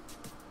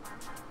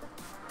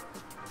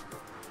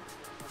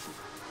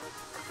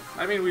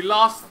 I mean, we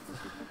lost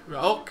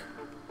Oak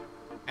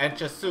and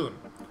Chasoon.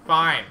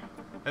 Fine.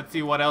 Let's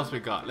see what else we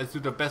got. Let's do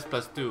the best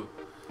 +2.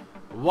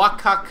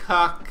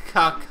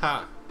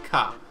 Waka-ka-ka-ka-ka.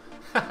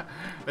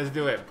 Let's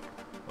do it.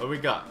 What we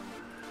got?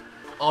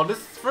 Oh, this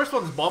first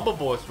one's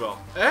bombable as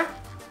well. Eh?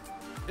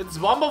 It's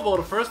bombable,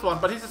 the first one,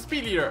 but he's a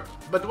speed leader.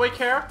 But do I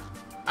care?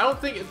 I don't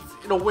think it's...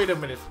 You know, wait a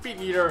minute. Speed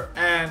leader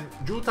and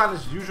Jultan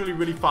is usually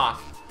really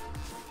fast.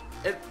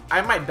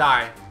 I might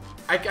die.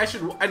 I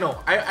should... I know.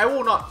 I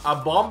will not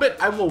bomb it.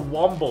 I will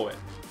wombo it.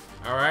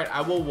 Alright?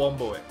 I will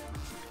wombo it.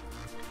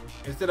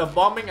 Instead of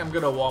bombing, I'm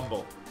gonna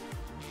wombo.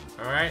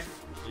 Alright?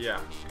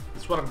 Yeah.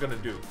 That's what I'm gonna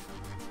do.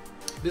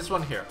 This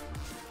one here.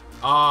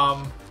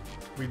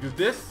 We do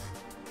this.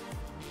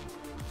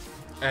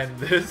 And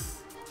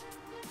this.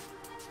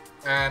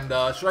 And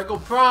should I go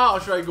Pra or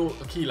should I go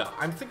Aquila?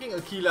 I'm thinking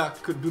Aquila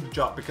could do the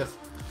job because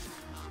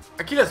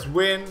Aquila's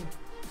win.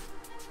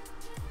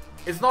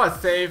 It's not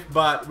as safe,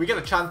 but we get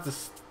a chance to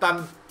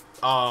stun.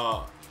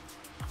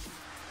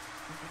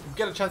 We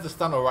get a chance to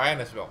stun Orion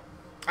as well.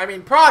 I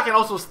mean, Pra can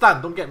also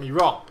stun. Don't get me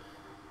wrong.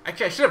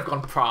 Actually, I should have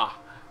gone Pra.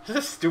 This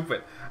is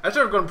stupid. I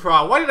should have gone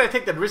Pra. Why did I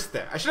take that risk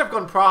there? I should have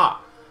gone Pra.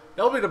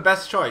 That would be the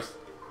best choice.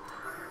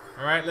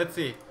 Alright, let's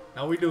see.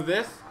 Now we do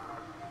this.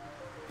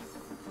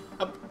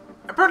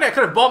 Apparently I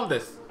could have bombed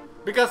this.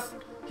 Because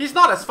he's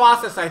not as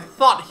fast as I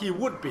thought he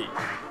would be.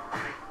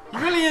 He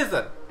really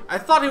isn't. I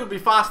thought he would be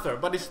faster,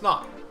 but he's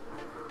not.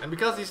 And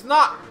because he's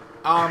not,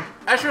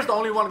 Asher's the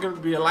only one going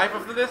to be alive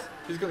after this.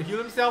 He's going to heal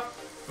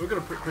himself. We're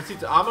going to proceed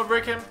to armor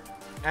break him.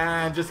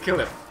 And just kill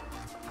him.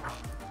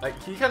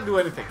 Like, he can't do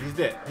anything. He's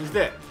dead. He's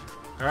dead.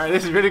 Alright,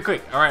 this is really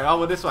quick. Alright, how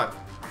about this one?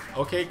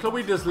 Okay,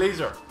 Chloe does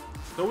laser.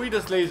 Chloe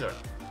does laser.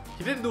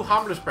 He didn't do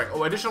harmless prank.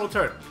 Oh, additional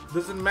turn.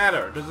 Doesn't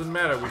matter. Doesn't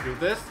matter. We do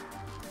this.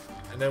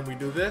 And then we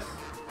do this.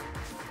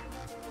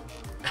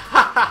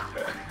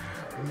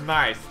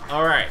 Nice.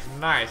 Alright,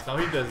 nice. Now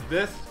he does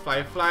this.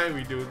 Fly, fly.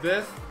 We do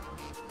this.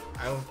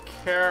 I don't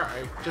care.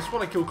 I just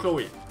want to kill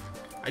Chloe.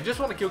 I just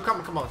want to kill...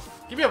 Come on.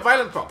 Give me a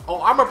violent prop. Oh,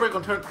 armor break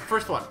on turn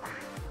first one.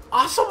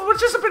 Awesome.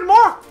 Just a bit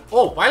more.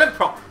 Oh, violent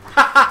prop.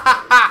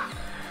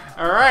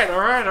 Alright.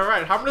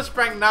 Harmless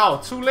prank now.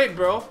 Too late,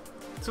 bro.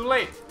 Too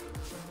late.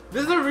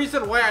 This is the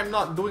reason why I'm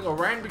not doing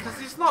Orion, because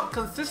he's not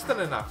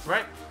consistent enough,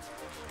 right?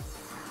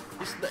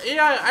 It's the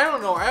AI, I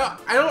don't know.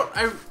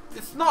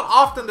 It's not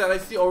often that I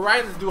see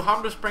Orions do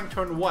harmless prank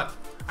turn 1.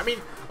 I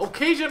mean,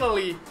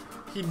 occasionally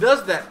he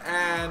does that,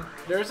 and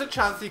there's a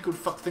chance he could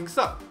fuck things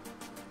up.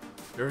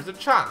 There's a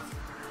chance.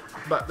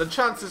 But the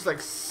chance is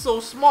like so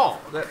small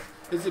that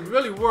is it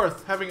really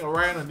worth having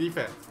Orion on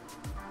defense?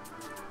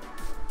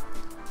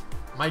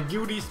 My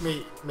guildies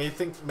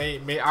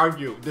may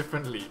argue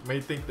differently, may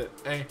think that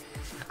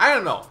I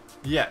don't know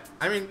yet.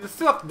 I mean, it's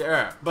still up in the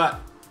air, but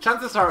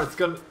chances are it's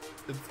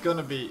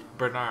gonna be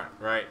Bernard,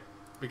 right?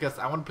 Because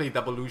I want to play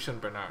Devolution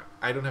Bernard.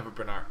 I don't have a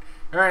Bernard.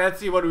 Alright, let's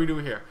see what do we do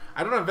here.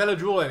 I don't have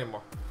Veladrul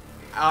anymore.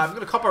 I'm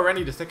gonna copper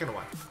Randy the second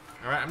one.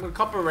 Alright, I'm gonna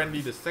copper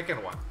Randy the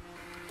second one.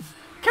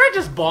 Can I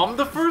just bomb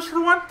the first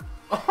one?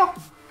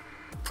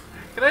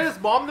 Can I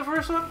just bomb the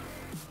first one?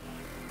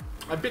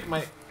 I bit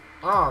my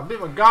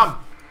gum.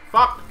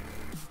 Fuck.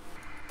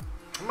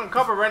 I'm gonna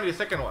copper Randy the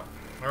second one.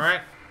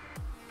 Alright?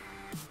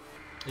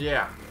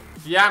 Yeah.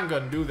 Yeah, I'm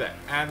gonna do that.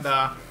 And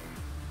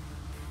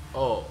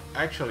oh,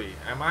 actually,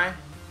 am I?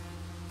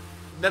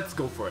 Let's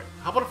go for it.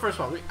 How about the first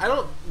one?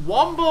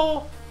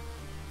 Wombo?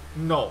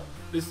 No.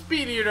 The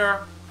Speed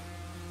Eater.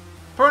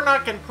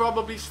 Perna can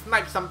probably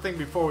snipe something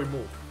before we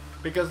move.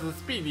 Because the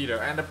Speed Eater,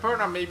 and the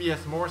Perna maybe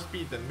has more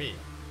speed than me.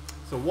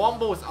 So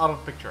Wombo is out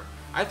of picture.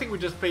 I think we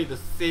just play the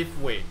safe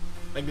way.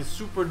 Like the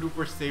super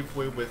duper safe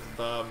way with,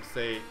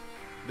 say,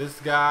 this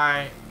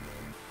guy.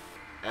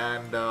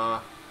 And,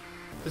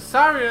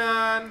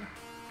 Thessarian.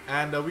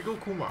 And we go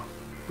Kuma.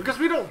 Because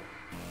we don't...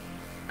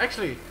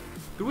 Actually,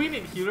 do we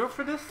need healer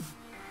for this?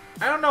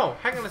 I don't know.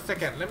 Hang on a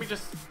second. Let me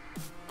just...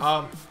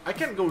 I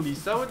can go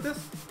Lisa with this.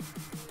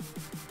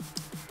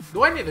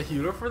 Do I need a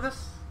healer for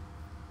this?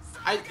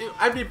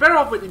 I'd be better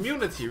off with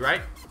immunity,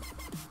 right?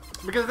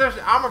 Because there's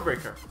the armor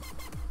breaker.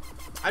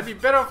 I'd be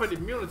better off with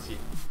immunity.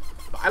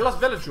 But I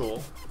lost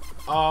Veladrul.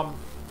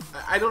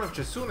 I don't have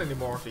Jasun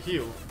anymore to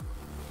heal.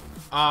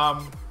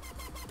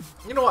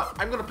 You know what?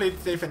 I'm gonna play it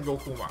safe and go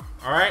Kuma.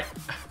 Alright?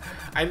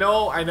 I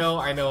know,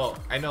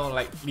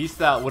 like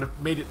Lisa would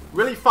have made it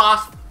really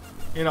fast,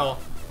 you know,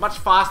 much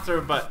faster,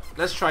 but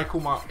let's try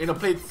Kuma. You know,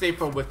 play it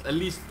safer with at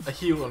least a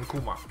heal on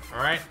Kuma.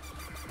 Alright?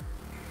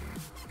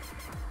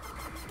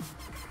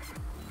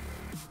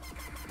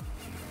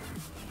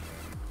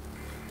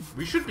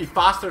 We should be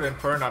faster than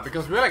Perna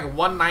because we're like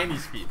 190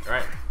 speed,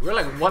 right? We're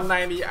like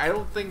 190. I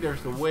don't think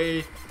there's the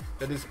way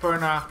that this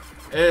Perna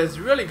is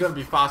really gonna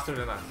be faster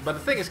than us. But the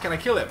thing is, can I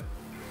kill him?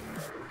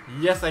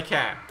 Yes, I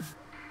can.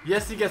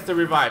 Yes, he gets the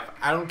revive.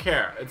 I don't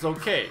care. It's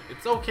okay.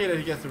 It's okay that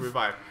he gets the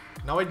revive.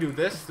 Now I do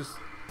this.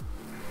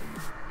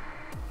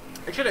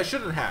 Actually, I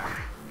shouldn't have.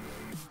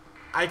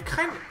 I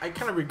kind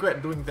of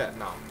regret doing that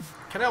now.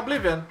 Can I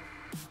Oblivion?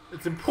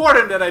 It's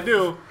important that I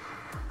do.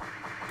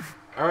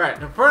 Alright,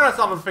 the Perna's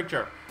out of the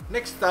picture.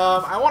 Next,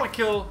 I want to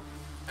kill...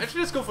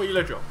 Actually, let's go for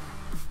Eladriel.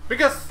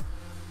 Because...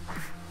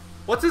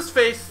 What's his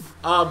face?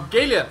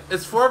 Galeon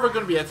is forever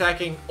going to be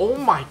attacking... Oh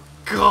my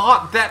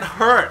god, that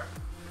hurt!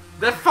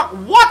 That fuck...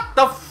 What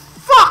the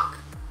fuck?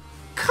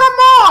 Come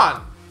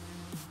on!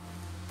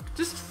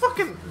 Just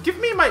fucking... Give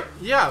me my...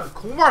 Yeah,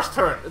 Kumar's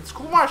turn. It's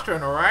Kumar's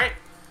turn, alright?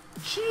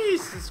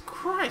 Jesus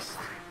Christ.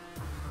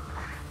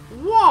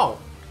 Whoa!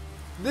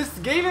 This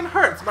Galen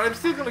hurts, but I'm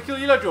still gonna kill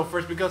Eladriel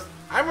first because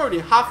I'm already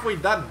halfway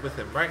done with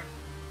him, right?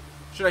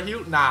 Should I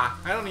heal? Nah,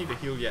 I don't need to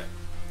heal yet.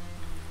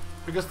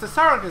 Because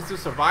Thessaron can still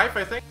survive,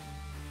 I think.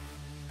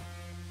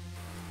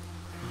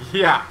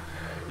 Yeah.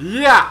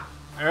 Yeah!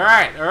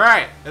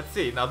 Alright. Let's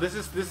see. Now this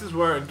is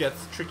where it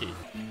gets tricky.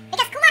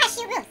 Because Kumar has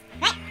shield rules,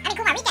 right? I mean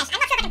Kumar Rikash. I'm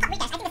not sure if I can pop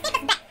Rikash. I think the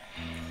safest bet,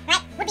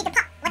 right, would be to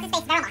pop what's his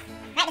face, Veramos.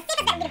 Right? The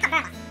safest bet would be to pop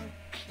Veramos.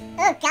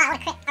 Oh god, what a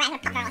crit. Alright, I'm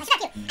gonna pop Veramos. I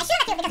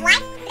should have healed because why?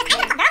 Because I'm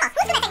gonna pop Veramos.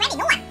 Who's gonna attack Randy?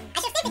 No one. I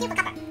should have saved the heal for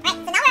cover. Right?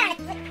 So now we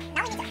need to.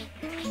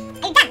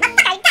 Are you done?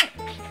 Motherfucker, are you done?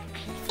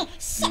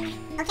 Shit.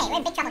 Okay, we're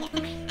in big trouble here. I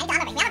need to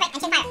armor break. We armor break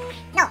and chain fire.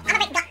 No, armor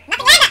break got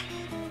nothing like that.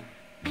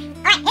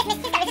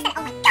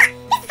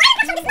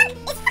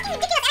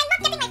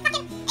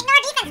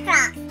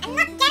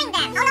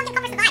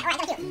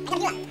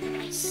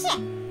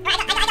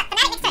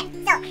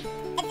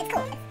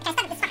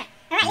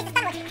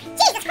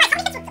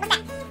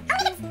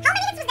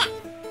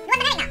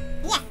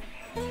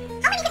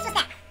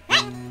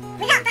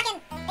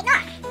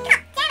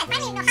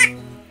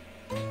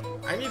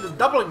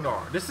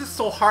 This is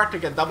so hard to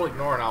get double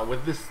ignore now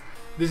with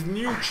this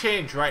new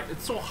change, right?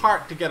 It's so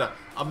hard to get a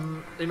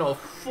you know,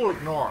 full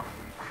ignore.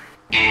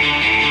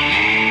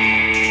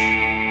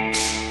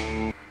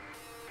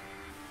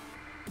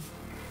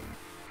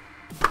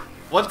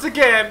 Once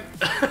again,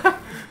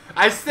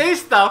 I say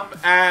stuff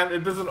and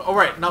it doesn't. All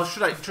right, now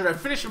should I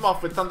finish him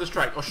off with Thunder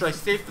Strike or should I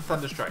save the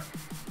Thunder Strike?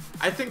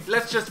 I think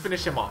let's just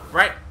finish him off,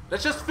 right?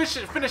 Let's just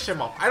finish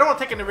him off. I don't want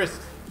to take any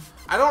risks.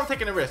 I don't want to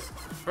take any risks.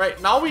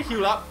 Right, now we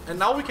heal up and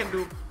now we can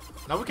do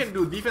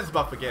defense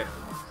buff again.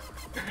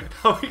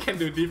 Now we can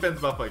do defense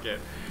buff again.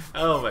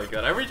 Oh my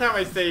god, every time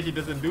I say he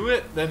doesn't do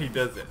it, then he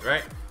does it,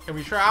 right? Can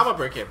we try armor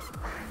break him?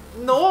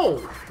 No!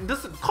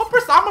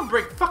 Copper's armor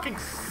break fucking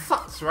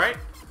sucks, right?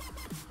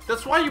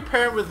 That's why you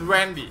pair him with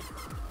Randy.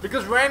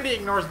 Because Randy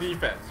ignores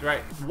defense,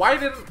 right? Why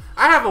didn't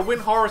I have a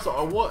Wind Horus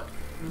or what?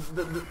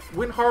 The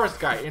Wind Horus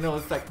guy, you know,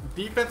 it's like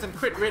defense and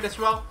crit rate as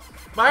well.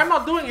 But I'm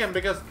not doing him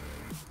because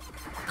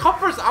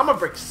Copper's armor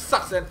break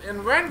sucks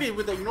and Randy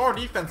with the ignore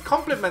defense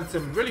complements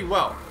him really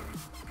well.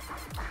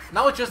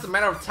 Now it's just a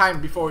matter of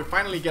time before we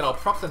finally get our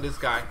procs on this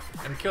guy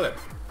and kill him.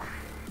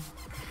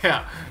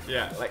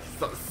 Yeah, like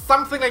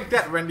something like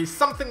that, Randy,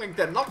 something like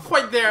that. Not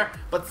quite there,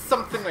 but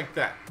something like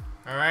that.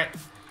 Alright?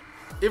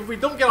 If we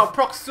don't get our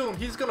procs soon,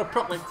 he's gonna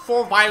proc like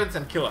 4 violence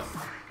and kill us.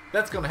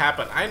 That's gonna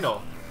happen, I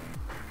know.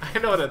 I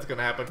know that's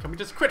gonna happen. Can we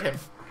just crit him?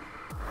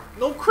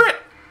 No crit!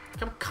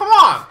 Come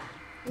on!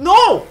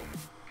 No!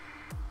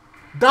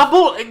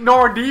 Double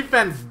ignore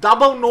defense,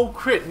 double no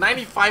crit,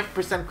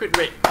 95% crit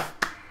rate.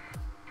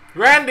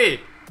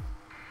 Randy!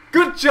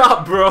 Good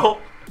job, bro!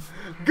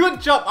 Good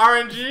job,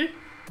 RNG!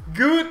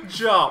 Good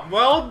job!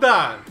 Well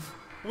done!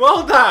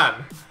 Well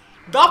done!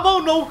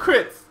 Double no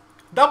crits!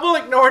 Double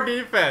ignore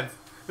defense!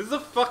 This is a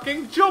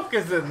fucking joke,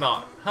 is it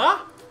not? Huh?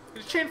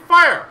 It's chain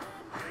fire!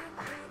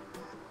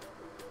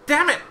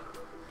 Damn it!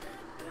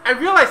 I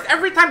realized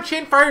every time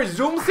chain fire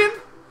zooms in,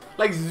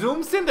 like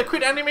zooms in the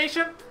crit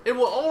animation, it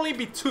will only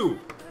be 2.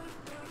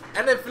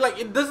 And if like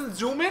it doesn't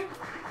zoom in,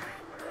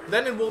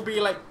 then it will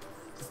be like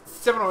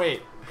 7 or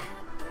 8.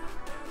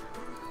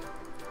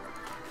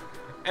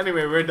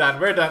 Anyway, we're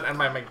done, and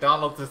my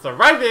McDonald's is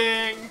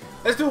arriving!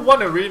 Let's do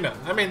one arena.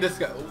 I mean this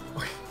guy.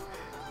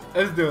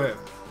 Let's do it.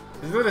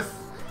 Let's do this.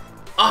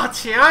 Ah,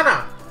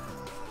 Tiana!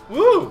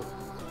 Woo!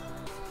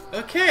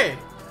 Okay.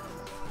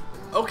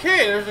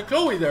 Okay, there's a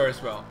Chloe there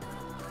as well.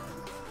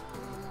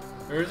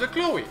 There's a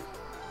Chloe.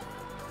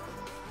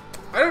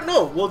 I don't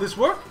know, will this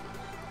work?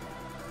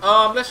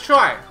 Let's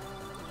try.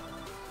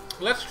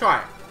 Let's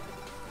try.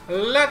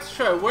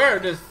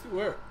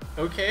 Where?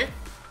 Okay.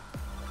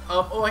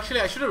 Oh,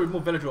 actually, I should have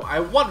removed Velodrol. I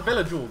want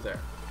Velodrol there.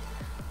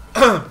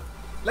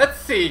 Let's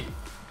see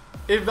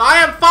if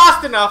I am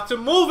fast enough to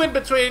move in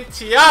between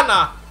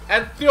Tiana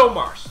and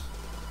Theomars.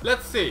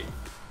 Let's see.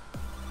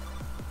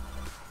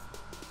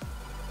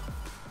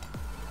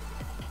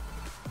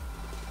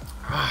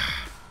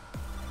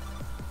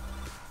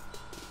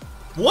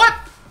 What?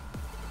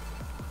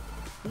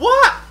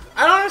 What?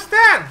 I don't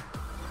understand.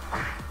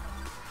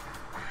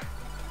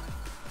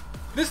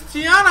 This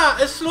Tiana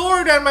is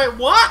slower than my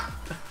what?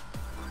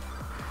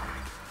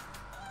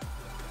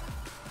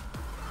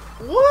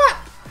 What?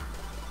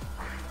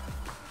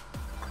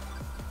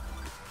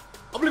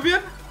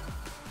 Oblivion?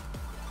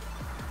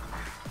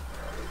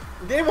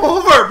 Game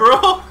over,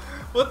 bro.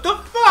 What the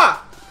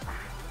fuck?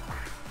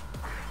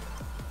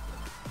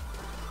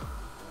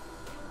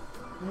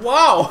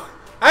 Wow.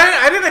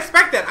 I didn't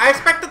expect that. I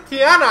expected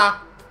Tiana.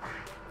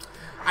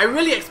 I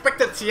really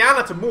expected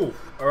Tiana to move,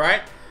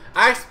 alright?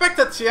 I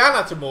expected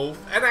Tiana to move,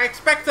 and I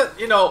expected,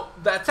 you know,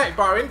 the attack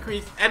bar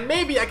increase, and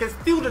maybe I can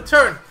steal the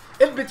turn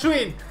in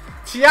between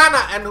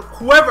Tiana and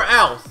whoever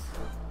else.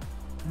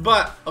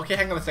 But, okay,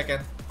 hang on a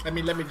second. Let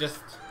me just...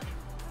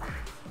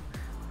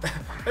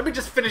 let me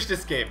just finish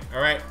this game,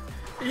 alright?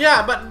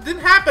 Yeah, but it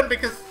didn't happen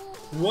because...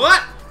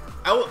 What?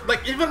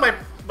 Like, even my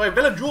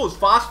Velodrol is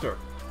faster.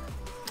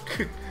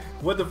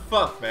 What the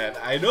fuck, man?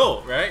 I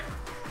know, right?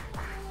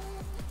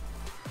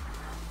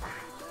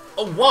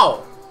 Oh,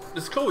 wow.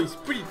 This Chloe is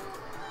pretty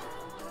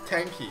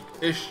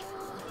tanky-ish.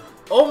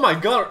 Oh my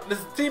god,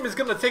 this team is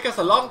gonna take us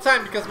a long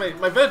time because my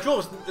Velodrol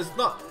is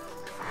not...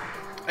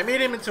 I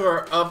made him into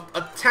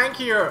a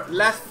tankier,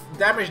 less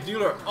damage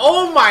dealer.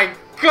 Oh my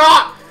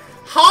god!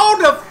 How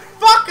the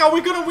fuck are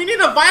we gonna... We need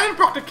a violent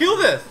proc to kill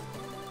this!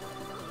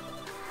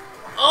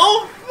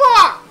 Oh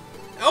fuck!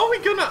 Are we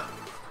gonna...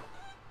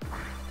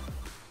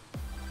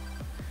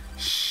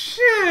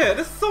 Shit!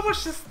 There's so much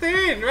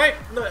sustain, right?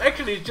 No,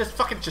 actually it's just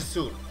fucking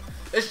Chasoon.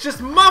 It's just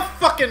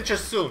motherfucking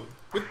Chasoon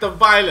with the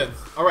violence.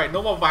 Alright,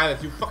 no more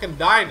violence. You fucking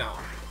die now.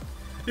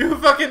 You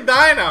fucking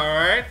die now,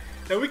 alright?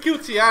 Then we kill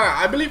Tiana.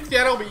 I believe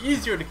Tiana will be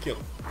easier to kill.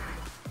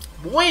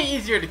 Way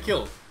easier to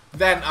kill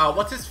than,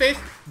 what's his face?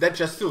 Than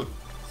Chasoon.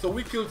 So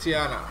we kill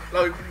Tiana.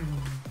 Like,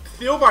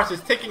 Theomars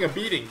is taking a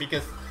beating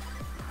because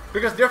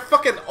they're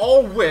fucking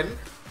all win.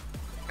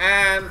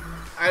 And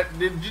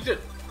they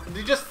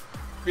just,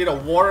 you know,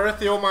 water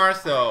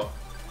Theomars, so,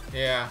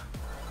 yeah.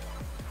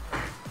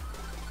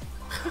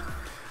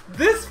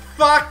 This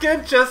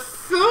fucking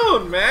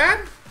Chasoon,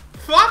 man!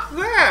 Fuck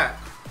that!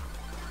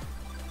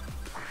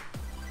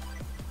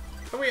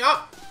 Can we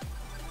up?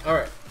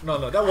 Alright.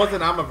 No, that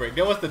wasn't armor break.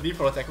 That was the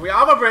default attack. We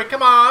armor break,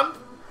 come on!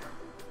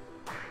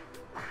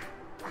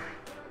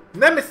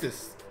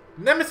 Nemesis.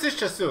 Nemesis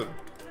Chasun.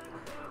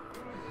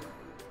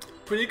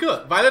 Pretty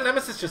good. Violent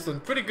Nemesis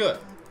Chasun, pretty good.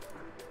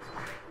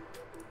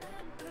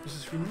 Let's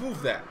just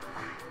remove that.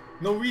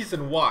 No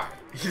reason why.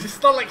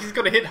 It's not like he's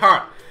gonna hit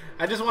hard.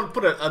 I just want to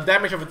put a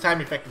damage over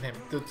time effect on him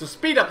to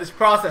speed up this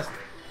process.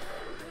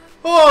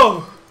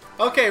 Oh!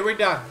 Okay, we're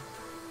done.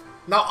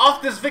 Now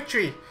off this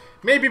victory,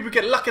 maybe we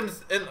get luck in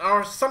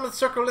our summon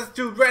circle. Let's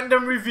do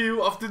random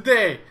review of the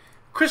day.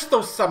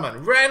 Crystal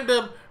summon,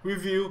 random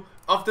review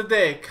of the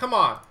day. Come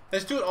on.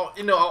 Let's do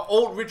it, our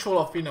old ritual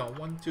of,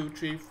 1, 2,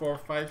 3, 4,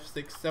 5,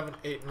 6, 7,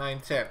 8, 9,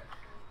 10.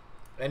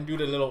 And do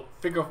the little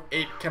figure of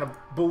 8 kind of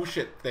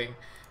bullshit thing.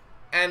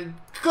 And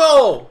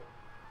go!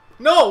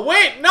 No,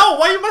 wait, no,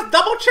 why you must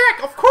double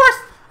check? Of course!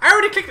 I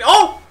already clicked.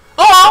 Oh!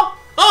 Oh!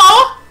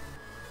 Oh!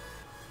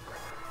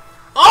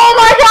 Oh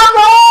my god,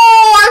 no!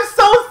 I'm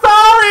so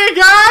sorry,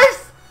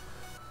 guys!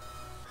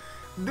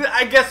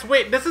 I guess,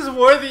 wait, this is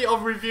worthy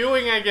of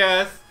reviewing, I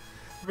guess.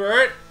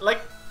 Bert,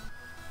 like...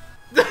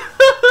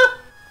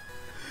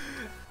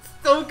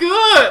 so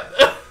good!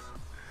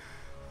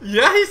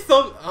 Yeah, he's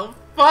so... Oh,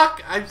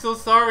 fuck! I'm so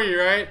sorry,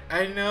 right?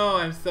 I know,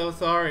 I'm so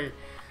sorry.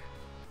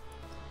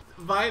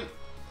 Violent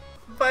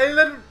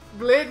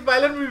Blade,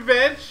 Violent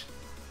Revenge.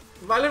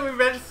 Violent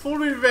Revenge, Full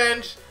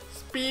Revenge,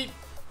 Speed,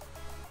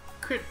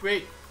 Crit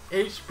Rate,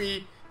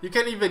 HP. You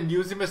can even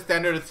use him as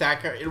standard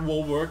attacker. It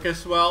will work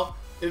as well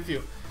if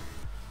you...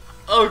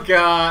 Oh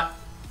god.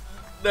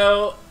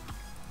 No.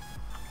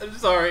 I'm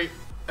sorry.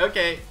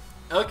 Okay.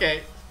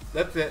 Okay.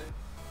 That's it.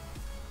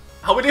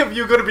 How many of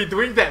you are gonna be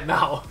doing that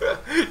now?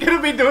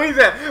 Gonna be doing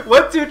that.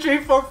 1, 2, 3,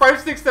 4, 5,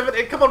 6, 7,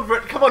 8. Come on,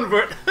 Vert. Come on,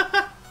 Vert.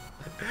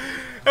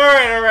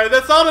 Alright.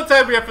 That's all the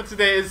time we have for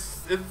today.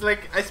 It's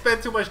like I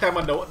spent too much time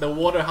on the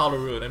water how to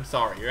Rune. I'm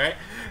sorry, right?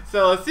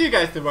 So I'll see you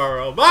guys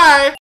tomorrow.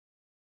 Bye!